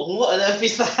 Oh, cool. What on earth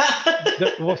is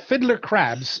that? Fiddler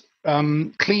crabs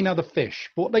clean other fish.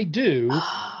 What they do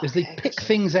is they pick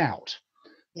things out.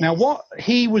 Yes. Now, what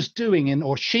he was doing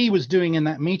or she was doing in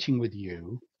that meeting with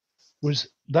you was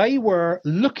they were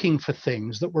looking for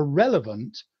things that were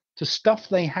relevant to stuff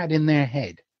they had in their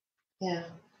head. Yeah.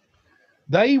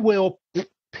 They will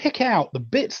pick out the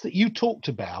bits that you talked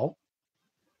about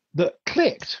that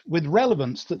clicked with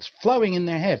relevance that's flowing in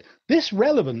their head. This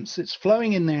relevance that's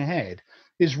flowing in their head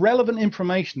is relevant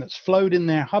information that's flowed in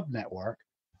their hub network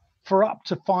for up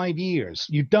to 5 years.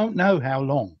 You don't know how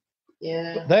long.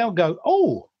 Yeah. But they'll go,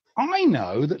 oh, I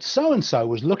know that so-and-so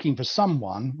was looking for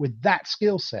someone with that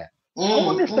skill set. I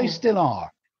wonder if they still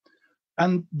are.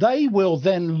 And they will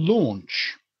then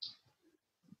launch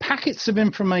packets of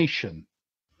information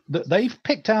that they've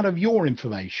picked out of your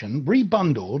information,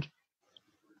 rebundled,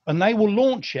 and they will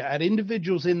launch it at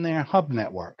individuals in their hub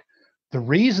network. The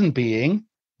reason being,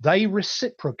 they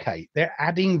reciprocate. They're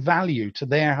adding value to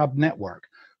their hub network.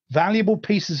 Valuable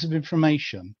pieces of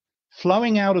information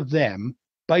flowing out of them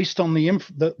based on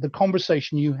the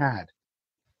conversation you had.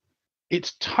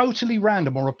 It's totally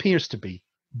random, or appears to be,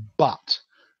 but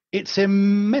it's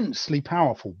immensely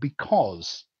powerful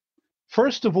because,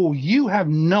 first of all, you have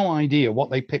no idea what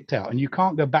they picked out, and you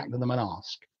can't go back to them and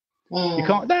ask. You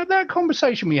can't. That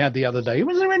conversation we had the other day,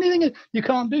 was there anything? You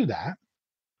can't do that.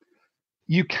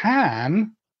 You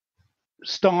can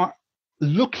start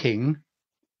looking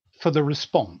for the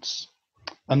response,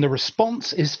 and the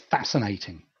response is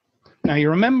fascinating. Now, you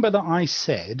remember that I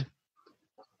said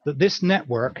that this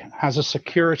network has a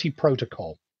security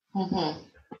protocol,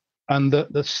 and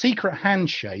the secret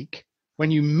handshake when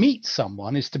you meet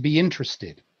someone is to be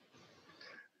interested.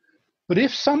 But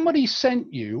if somebody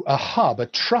sent you a hub, a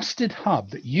trusted hub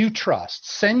that you trust,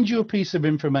 sends you a piece of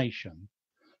information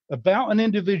about an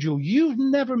individual you've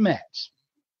never met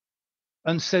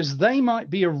and says they might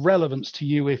be of relevance to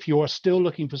you if you're still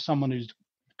looking for someone who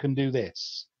can do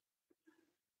this,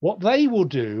 what they will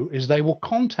do is they will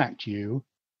contact you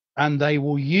and they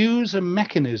will use a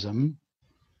mechanism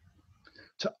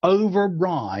to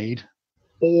override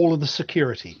all of the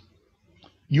security,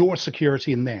 your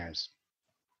security and theirs.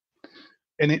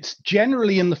 and it's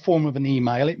generally in the form of an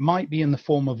email. It might be in the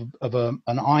form of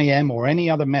an IM or any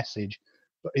other message.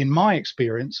 But in my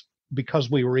experience, because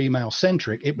we were email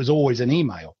centric, it was always an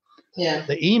email. Yeah.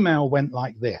 The email went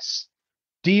like this: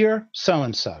 Dear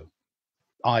so-and-so,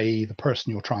 i.e. the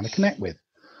person you're trying to connect with.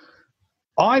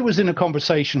 I was in a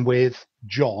conversation with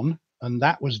John, and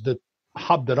that was the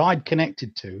hub that I'd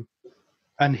connected to.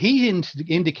 And he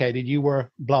indicated you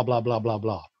were blah, blah, blah, blah,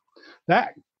 blah.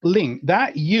 That link,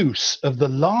 that use of the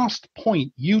last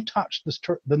point you touched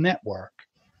the network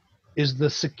is the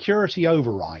security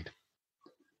override.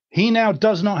 He now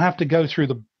does not have to go through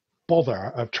the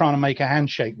bother of trying to make a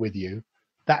handshake with you.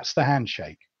 That's the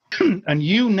handshake. And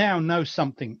you now know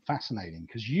something fascinating,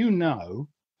 because you know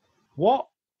how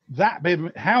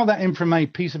that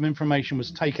piece of information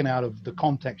was taken out of the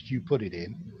context you put it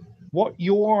in, what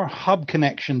your hub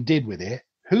connection did with it,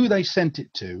 who they sent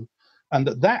it to, and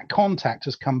that contact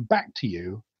has come back to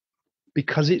you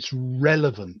because it's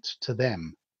relevant to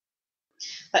them.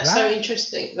 That's so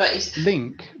interesting.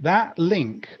 That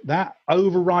link, that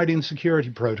overriding security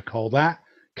protocol, that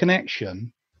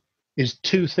connection is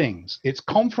two things. It's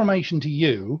confirmation to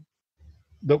you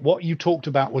that what you talked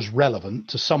about was relevant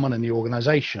to someone in the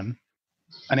organization,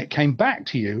 and it came back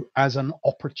to you as an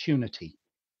opportunity.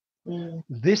 Mm.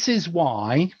 This is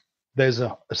why there's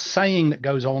a saying that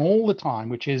goes on all the time,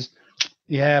 which is,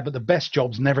 yeah, but the best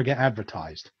jobs never get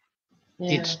advertised.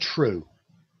 Yeah. It's true.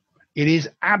 It is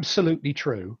absolutely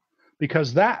true,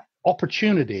 because that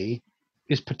opportunity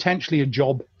is potentially a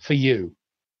job for you.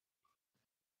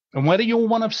 And whether you're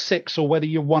one of 6 or whether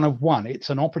you're one of 1, it's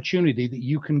an opportunity that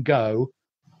you can go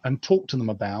and talk to them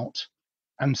about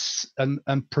and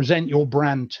present your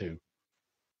brand to.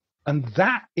 And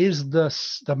that is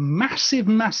the massive,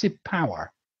 massive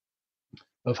power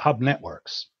of hub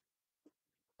networks.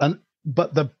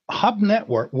 But the hub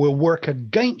network will work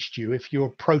against you if you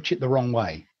approach it the wrong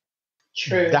way.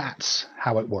 True. That's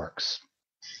how it works.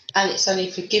 And it's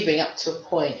only forgiving up to a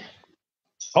point.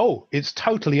 Oh, it's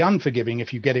totally unforgiving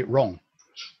if you get it wrong.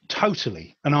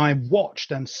 Totally. And I've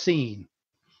watched and seen.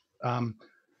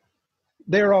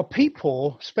 There are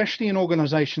people, especially in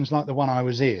organizations like the one I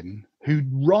was in, who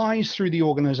rise through the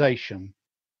organization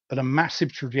at a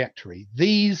massive trajectory.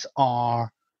 These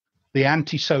are the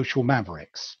antisocial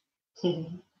mavericks.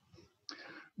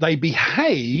 They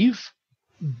behave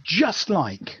just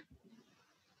like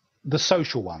the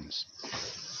social ones.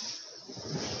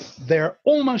 They're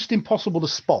almost impossible to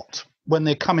spot when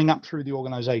they're coming up through the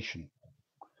organization.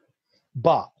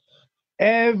 But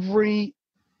every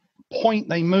point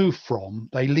they move from,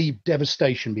 they leave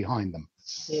devastation behind them.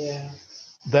 Yeah.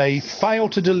 They fail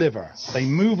to deliver. They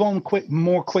move on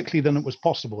more quickly than it was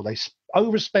possible. They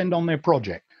overspend on their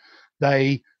project.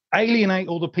 They alienate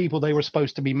all the people they were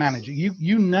supposed to be managing.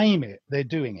 You name it, they're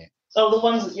doing it. Oh, the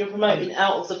ones that you're promoting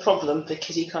out of the problem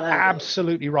because you can't handle it.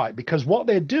 Absolutely right. Because what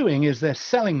they're doing is they're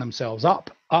selling themselves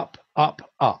up, up, up,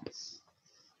 up.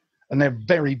 And they're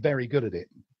very, very good at it.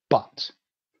 But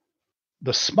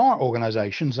the smart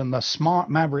organizations and the smart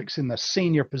mavericks in the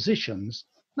senior positions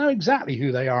know exactly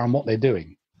who they are and what they're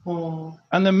doing.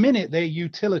 And the minute their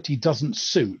utility doesn't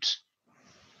suit,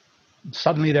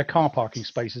 suddenly their car parking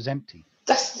space is empty.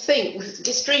 That's the thing with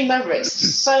Extreme Mavericks.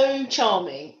 So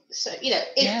charming. So,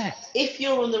 if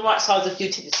you're on the right side of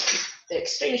utility, they're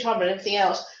extremely charming and everything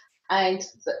else.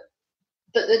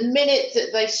 But the minute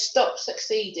that they stop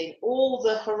succeeding, all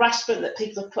the harassment that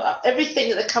people have put up, everything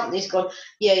that the company's gone,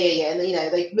 and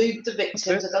they've moved the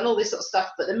victims, they've done all this sort of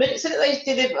stuff. But the minute that they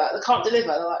can't deliver,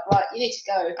 they're like, right, you need to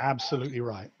go. Absolutely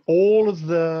right. All of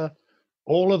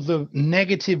the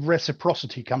negative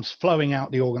reciprocity comes flowing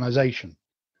out the organization.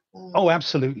 Oh,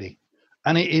 absolutely.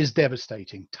 And it is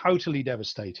devastating, totally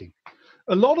devastating.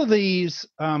 A lot of these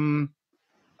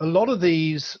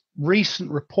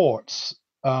recent reports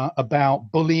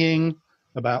about bullying,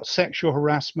 about sexual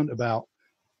harassment, about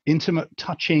intimate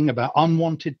touching, about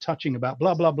unwanted touching, about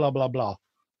blah, blah, blah, blah, blah.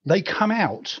 They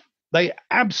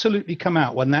absolutely come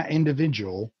out when that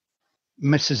individual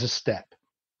misses a step.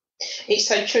 It's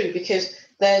so true, because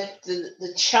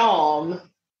the charm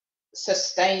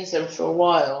sustains them for a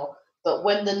while, but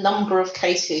when the number of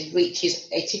cases reaches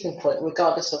a tipping point,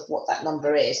 regardless of what that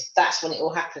number is, that's when it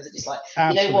all happens. It's like,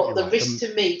 absolutely, you know what, the risk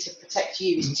to me to protect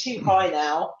you is too high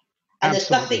now, and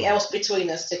there's nothing else between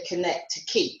us to connect, to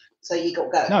keep, so you got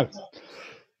to go. No.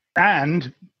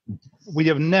 And we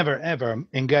have never, ever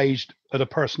engaged at a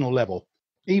personal level.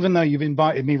 Even though you've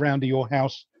invited me round to your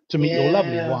house to meet your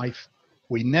lovely wife,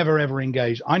 we never, ever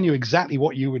engaged. I knew exactly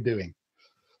what you were doing.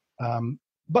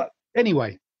 But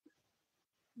anyway,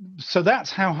 so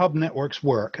that's how hub networks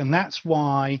work. And that's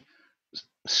why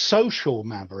social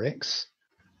mavericks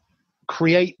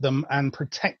create them and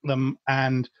protect them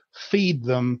and feed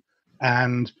them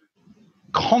and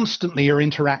constantly are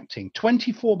interacting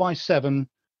 24/7,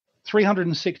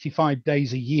 365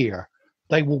 days a year.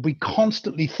 They will be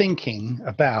constantly thinking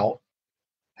about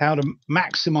how to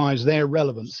maximize their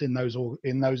relevance in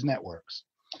those networks.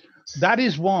 That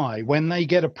is why when they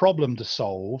get a problem to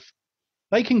solve,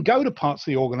 they can go to parts of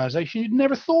the organization you'd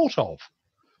never thought of,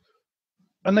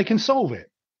 and they can solve it.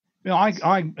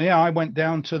 I went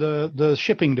down to the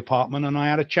shipping department and I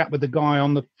had a chat with the guy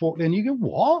on the forklift, and you go,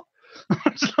 what?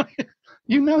 It's like,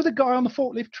 you know the guy on the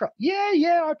forklift truck?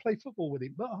 Yeah, I play football with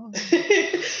him. But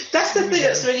that's the thing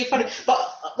that's really funny. But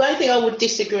the only thing I would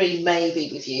disagree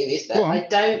maybe with you is that I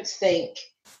don't think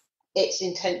it's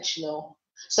intentional.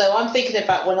 So I'm thinking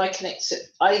about when I connect,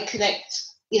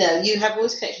 you have all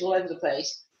these connections all over the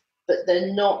place, but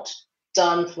they're not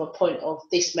done from a point of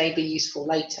this may be useful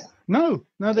later. No,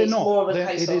 they're it's not. More of a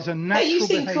case it is a natural hey, you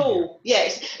seem behavior. Cool. Yeah,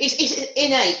 it's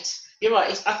innate. You're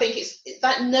right. I think it's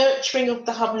that nurturing of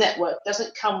the hub network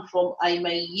doesn't come from I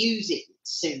may use it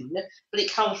soon, but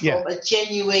it comes from a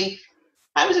genuine,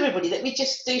 how is everybody? Let me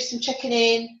just do some checking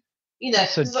in.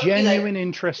 It's a genuine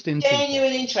interest in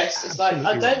genuine interest. It's Absolutely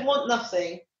like, I don't want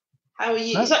nothing. How are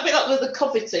you? No. It's like a bit like with the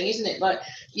COVID thing, isn't it? Like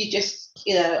you just,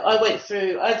 I went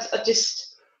through, I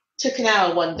just took an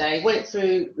hour one day, went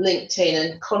through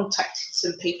LinkedIn and contacted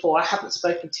some people I haven't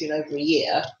spoken to in over a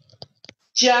year,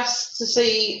 just to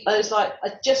see. I was like,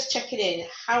 I just checking in.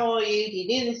 How are you? Do you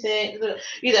need anything?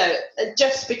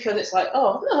 Just because it's like,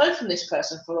 oh, I've not heard from this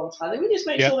person for a long time. Let me just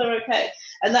make sure they're okay.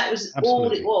 And that was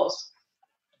all it was.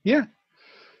 Yeah.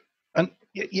 And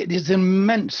it is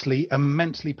immensely,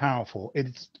 immensely powerful.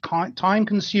 It's time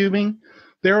consuming.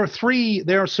 There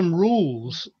are some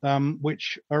rules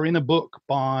which are in a book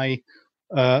by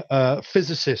a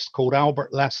physicist called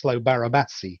Albert Laszlo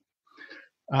Barabasi.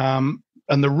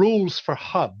 And the rules for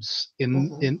hubs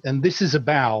and this is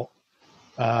about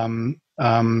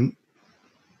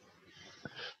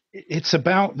it's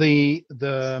about the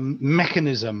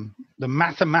mechanism, the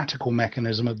mathematical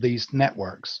mechanism of these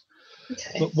networks.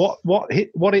 Okay. But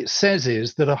what it says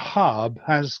is that a hub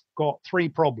has got three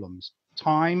problems: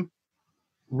 time,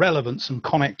 relevance, and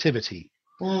connectivity.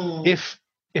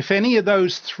 If any of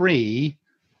those three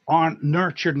aren't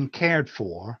nurtured and cared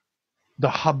for, the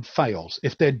hub fails.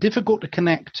 If they're difficult to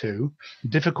connect to,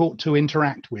 difficult to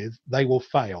interact with, they will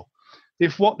fail.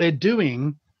 If what they're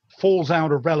doing falls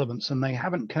out of relevance and they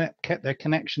haven't kept their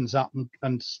connections up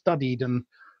and studied and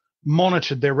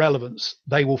monitored their relevance,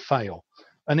 they will fail.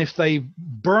 And if they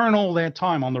burn all their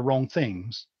time on the wrong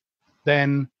things,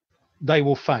 then they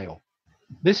will fail.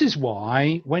 This is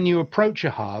why when you approach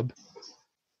a hub,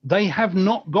 they have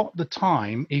not got the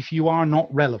time if you are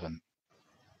not relevant.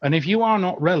 And if you are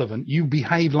not relevant, you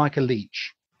behave like a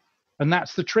leech. And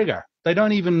that's the trigger. They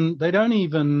don't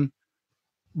even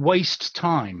waste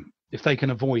time if they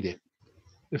can avoid it.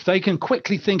 If they can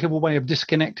quickly think of a way of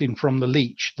disconnecting from the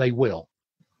leech, they will.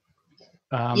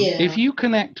 If you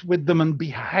connect with them and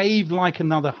behave like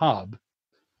another hub,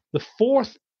 the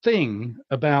fourth thing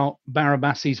about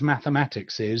Barabasi's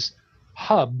mathematics is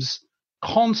hubs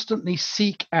constantly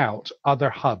seek out other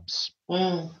hubs.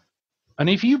 And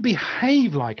if you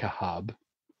behave like a hub,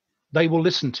 they will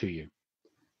listen to you.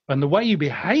 And the way you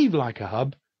behave like a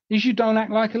hub is you don't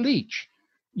act like a leech.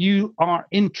 You are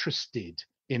interested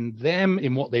in them,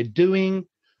 in what they're doing,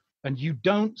 and you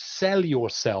don't sell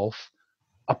yourself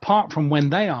apart from when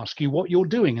they ask you what you're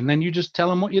doing, and then you just tell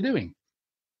them what you're doing.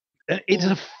 It's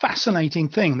a fascinating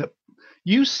thing that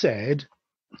you said.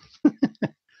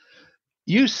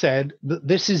 You said that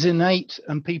this is innate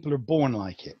and people are born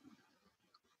like it.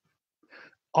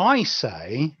 I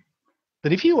say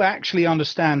that if you actually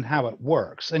understand how it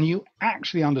works and you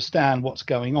actually understand what's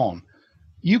going on,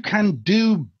 you can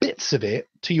do bits of it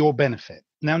to your benefit.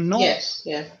 Now, not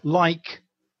like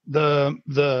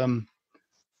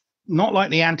not like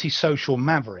the antisocial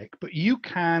Maverick, but you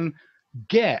can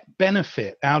get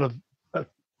benefit out of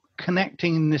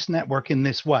connecting in this network in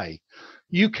this way.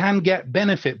 You can get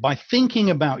benefit by thinking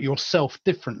about yourself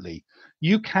differently.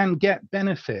 You can get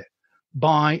benefit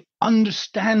by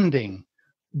understanding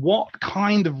what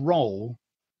kind of role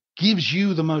gives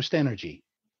you the most energy.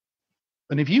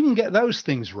 And if you can get those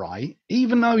things right,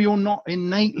 even though you're not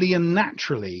innately and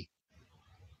naturally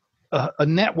a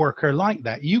networker like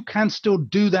that, you can still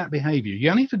do that behavior. You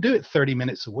only have to do it 30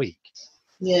 minutes a week.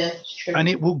 Yeah, true. And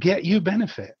it will get you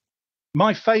benefit.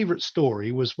 My favorite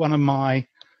story was one of my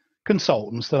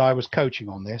consultants that I was coaching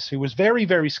on this, who was very,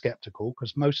 very skeptical,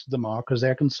 because most of them are, because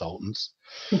they're consultants.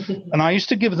 And I used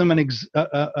to give them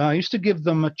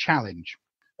a challenge.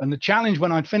 And the challenge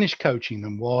when I'd finished coaching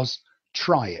them was,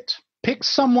 try it. pick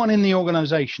someone in the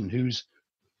organization who's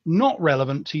not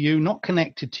relevant to you, not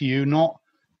connected to you, not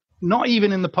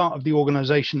even in the part of the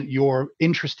organization that you're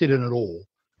interested in at all,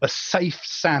 a safe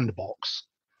sandbox,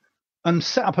 and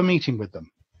set up a meeting with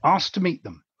them. Ask to meet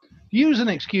them. Use an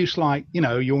excuse like,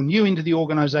 you're new into the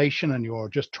organization and you're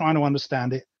just trying to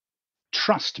understand it.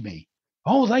 Trust me.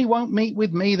 Oh, they won't meet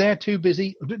with me. They're too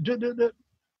busy.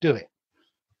 Do it.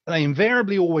 They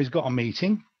invariably always got a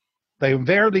meeting. They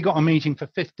invariably got a meeting for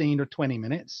 15 or 20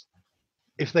 minutes.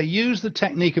 If they use the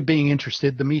technique of being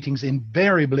interested, the meetings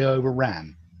invariably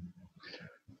overran.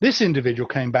 This individual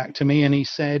came back to me and he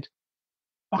said,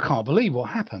 I can't believe what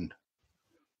happened.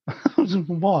 I was like,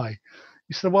 why?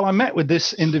 He said, well, I met with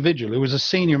this individual who was a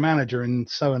senior manager in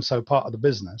so-and-so part of the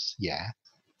business. Yeah.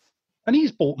 And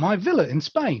he's bought my villa in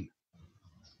Spain.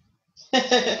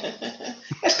 That's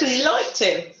because he liked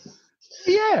him.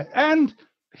 Yeah. And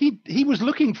he was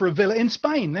looking for a villa in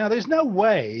Spain. Now, there's no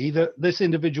way that this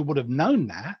individual would have known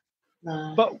that.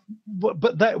 No.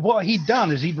 But that, what he'd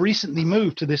done is he'd recently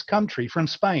moved to this country from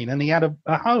Spain, and he had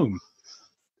a home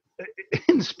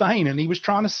in Spain, and he was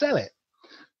trying to sell it.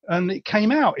 And it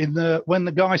came out when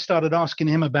the guy started asking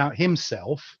him about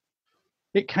himself,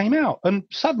 it came out. And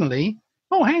suddenly,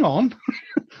 oh, hang on.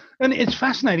 And it's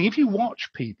fascinating. If you watch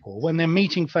people when they're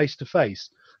meeting face to face,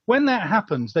 when that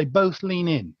happens, they both lean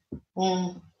in.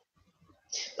 Mm.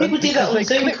 People do that on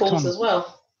Zoom calls as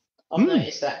well. I've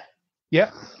noticed that.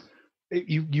 Yeah.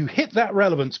 You hit that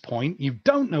relevance point. You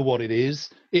don't know what it is.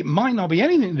 It might not be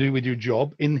anything to do with your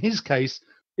job. In his case,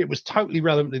 it was totally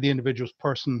relevant to the individual's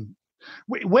person.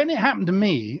 When it happened to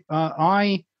me,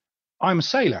 I'm a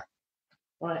sailor.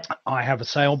 Right. I have a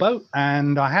sailboat,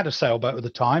 and I had a sailboat at the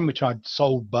time, which I'd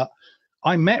sold, but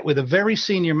I met with a very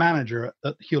senior manager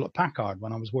at Hewlett Packard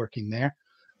when I was working there,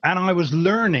 and I was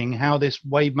learning how this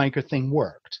wavemaker thing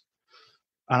worked.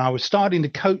 And I was starting to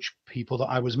coach people that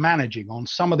I was managing on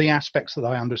some of the aspects that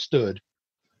I understood.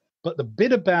 But the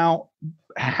bit about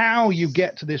how you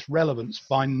get to this relevance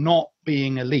by not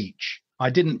being a leech,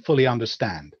 I didn't fully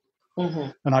understand.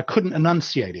 Mm-hmm. And I couldn't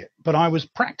enunciate it, but I was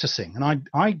practicing, and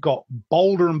I got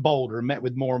bolder and bolder and met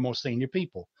with more and more senior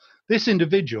people. This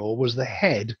individual was the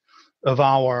head of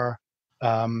our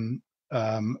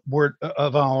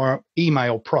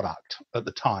email product at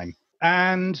the time.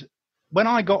 And when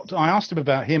I asked him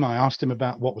about him, I asked him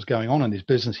about what was going on in his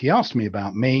business. He asked me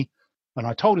about me, and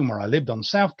I told him where I lived on the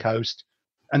South Coast,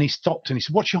 and he stopped and he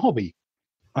said, "What's your hobby?"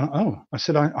 And I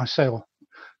said, I sail.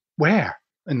 Where?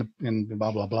 In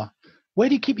blah, blah, blah. Where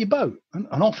do you keep your boat? And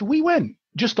off we went.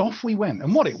 Just off we went.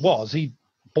 And what it was, he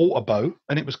bought a boat,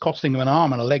 and it was costing him an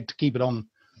arm and a leg to keep it on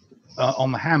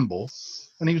the handle,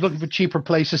 and he was looking for cheaper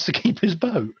places to keep his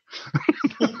boat.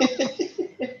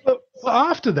 but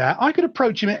after that, I could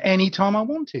approach him at any time I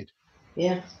wanted.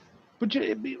 Yeah.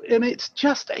 And it's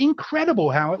just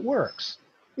incredible how it works.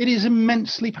 It is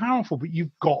immensely powerful, but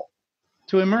you've got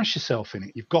to immerse yourself in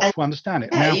it. You've got to understand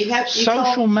it. Yeah, now,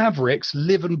 social mavericks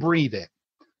live and breathe it.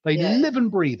 They live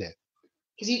and breathe it.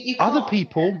 You Other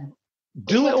people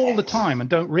do it all the time and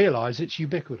don't realize it's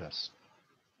ubiquitous.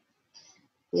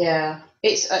 Yeah,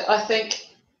 I think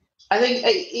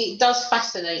it does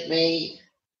fascinate me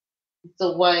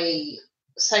the way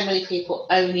so many people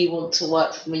only want to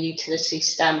work from a utility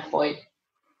standpoint,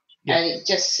 and it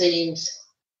just seems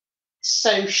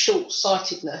so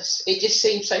short-sightedness. It just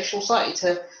seems so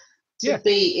short-sighted to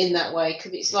be in that way,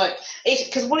 because it's like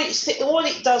because what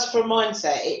it does for a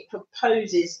mindset, it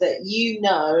proposes that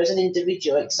as an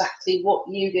individual exactly what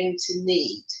you're going to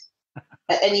need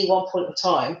at any one point of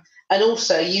time, and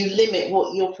also you limit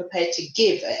what you're prepared to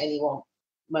give at any one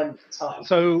moment of time.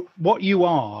 So what you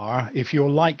are, if you're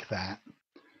like that,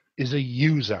 is a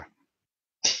user.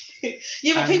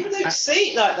 Yeah, but people don't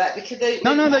see it like that because they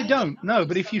don't. No,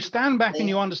 but if you stand back and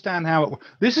you understand how it works,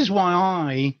 this is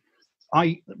why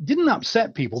I didn't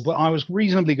upset people, but I was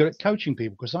reasonably good at coaching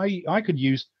people, because I could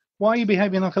use, why are you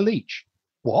behaving like a leech?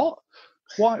 What?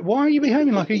 Why are you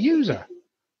behaving like a user?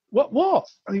 What?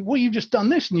 I mean, well, you've just done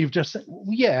this and you've just said,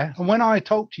 yeah. And when I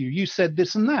talked to you, you said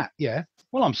this and that. Yeah.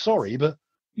 Well, I'm sorry, but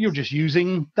you're just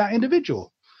using that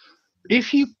individual.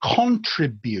 If you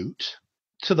contribute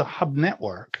to the hub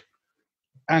network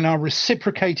and are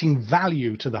reciprocating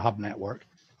value to the hub network,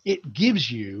 it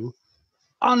gives you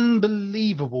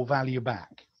unbelievable value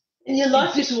back. And your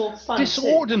life is more fun.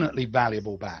 Disordinately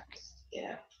valuable back.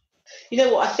 Yeah. You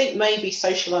know what? I think maybe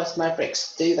socialized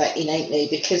Mavericks do that innately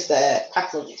because they're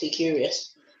pathologically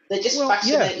curious. They're just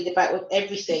fascinated about with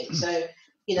everything. So,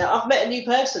 I've met a new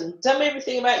person. Tell me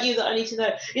everything about you that I need to know.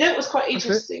 It was quite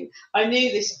interesting. I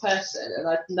knew this person,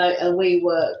 and we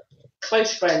were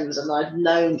close friends, and I'd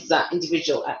known that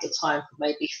individual at the time for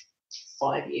maybe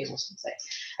 5 years or something.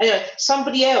 Anyway,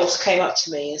 somebody else came up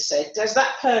to me and said, does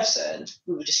that person,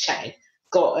 we were just chatting,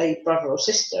 got a brother or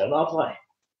sister? And I was like,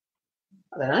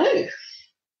 I don't know.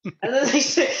 And then they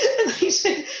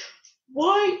said,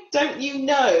 why don't you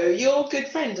know? You're a good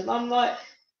friend. And I'm like,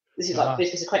 this is like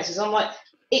business acquaintances. I'm like,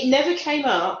 it never came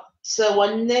up, so I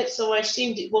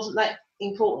assumed it wasn't that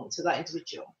important to that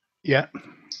individual. Yeah.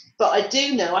 But I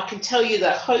do know, I can tell you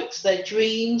their hopes, their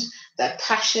dreams, their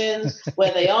passions,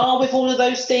 where they are with all of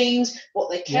those things, what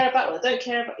they care about, what they don't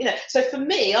care about. So for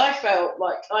me, I felt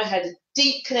like I had a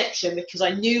deep connection because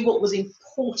I knew what was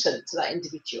important to that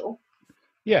individual.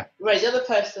 Yeah. Whereas the other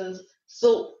person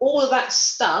thought all of that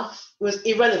stuff was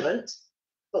irrelevant,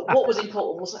 but what was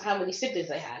important was how many siblings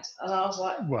they had. And I was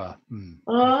like, okay.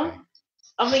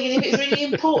 I'm thinking if it's really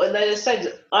important, they'd have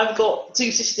said, I've got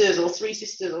 2 sisters or 3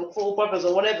 sisters or 4 brothers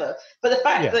or whatever. But the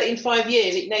fact that in 5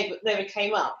 years it never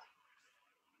came up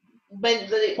meant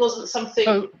that it wasn't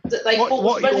something that they thought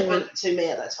was relevant to me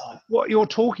at that time. What you're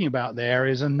talking about there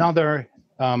is another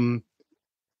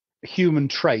human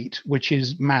trait, which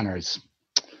is manners.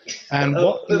 And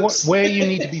where you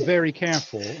need to be very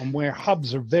careful, and where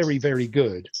hubs are very, very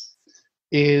good,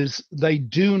 is they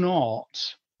do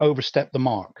not overstep the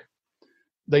mark.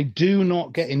 They do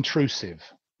not get intrusive,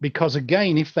 because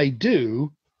again, if they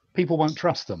do, people won't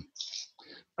trust them.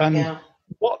 And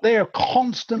what they are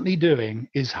constantly doing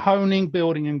is honing,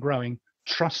 building, and growing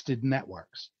trusted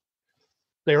networks.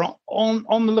 They're on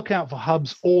the lookout for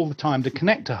hubs all the time to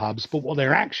connect to hubs, but what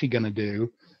they're actually going to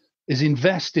do is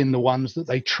invest in the ones that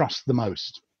they trust the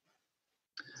most.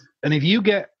 And if you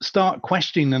start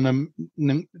questioning them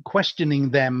in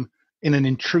an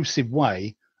intrusive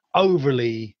way,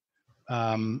 overly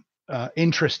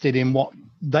interested in what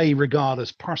they regard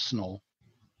as personal,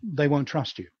 they won't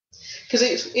trust you. Because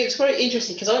it's very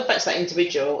interesting, because I went back to that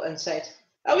individual and said,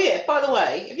 oh yeah, by the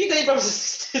way, have you got any brothers and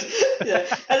sisters?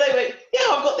 And they went, yeah,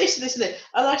 I've got this and this and this.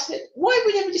 And I said, why have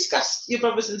we never discussed your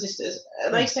brothers and sisters?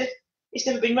 And they said, it's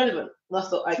never been relevant. And I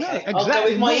thought, okay, no, exactly. I'll go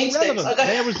with my instincts.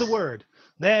 There was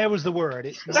the word.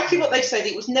 It's exactly what they said.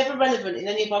 It was never relevant in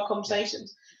any of our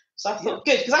conversations. So I thought,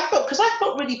 good, because I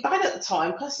felt really bad at the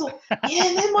time. Because I thought,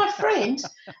 yeah, they're my friends,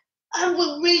 and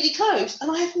we're really close.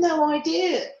 And I had no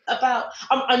idea about.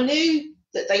 I knew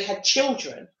that they had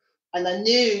children, and I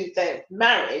knew they're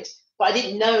married, but I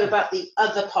didn't know about the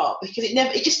other part because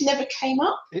it just never came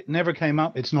up. It never came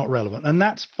up. It's not relevant, and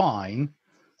that's fine.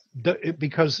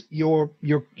 Because you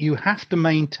have to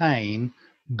maintain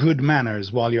good manners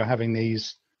while you're having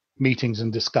these meetings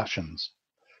and discussions,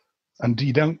 and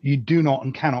you do not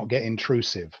and cannot get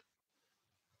intrusive.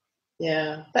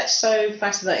 Yeah, that's so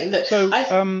fascinating. Look, so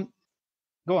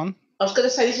go on. I was going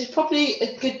to say this is probably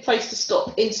a good place to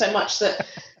stop, in so much that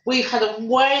we've had a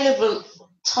whale of a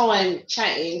time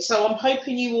chatting. So I'm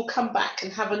hoping you will come back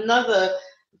and have another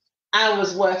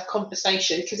hour's worth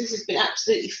conversation, because this has been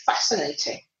absolutely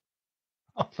fascinating.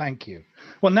 Oh, thank you.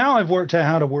 Well, now I've worked out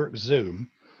how to work Zoom.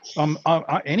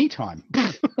 Anytime.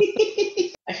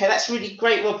 Okay, that's really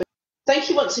great, Robin. Thank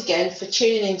you once again for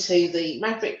tuning into the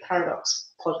Maverick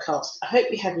Paradox podcast. I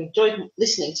hope you have enjoyed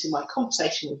listening to my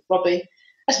conversation with Robin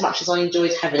as much as I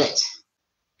enjoyed having it.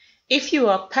 If you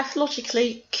are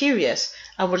pathologically curious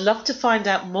and would love to find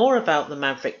out more about the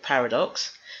Maverick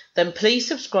Paradox, then please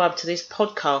subscribe to this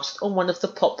podcast on one of the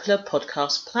popular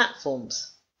podcast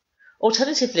platforms.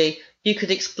 Alternatively, you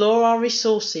could explore our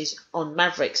resources on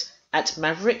Mavericks at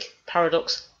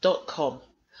maverickparadox.com,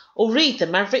 or read the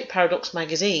Maverick Paradox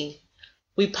magazine.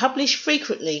 We publish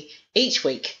frequently each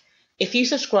week. If you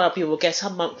subscribe, you will get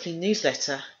our monthly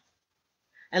newsletter.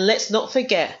 And let's not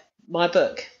forget my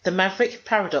book, The Maverick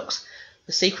Paradox,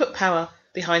 The Secret Power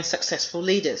Behind Successful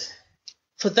Leaders.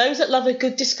 For those that love a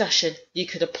good discussion, you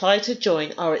could apply to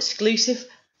join our exclusive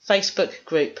Facebook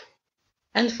group.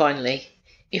 And finally,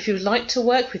 if you would like to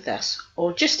work with us,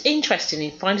 or just interested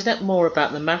in finding out more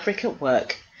about the Maverick at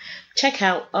work, check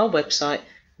out our website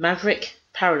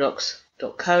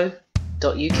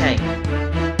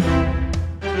maverickparadox.co.uk.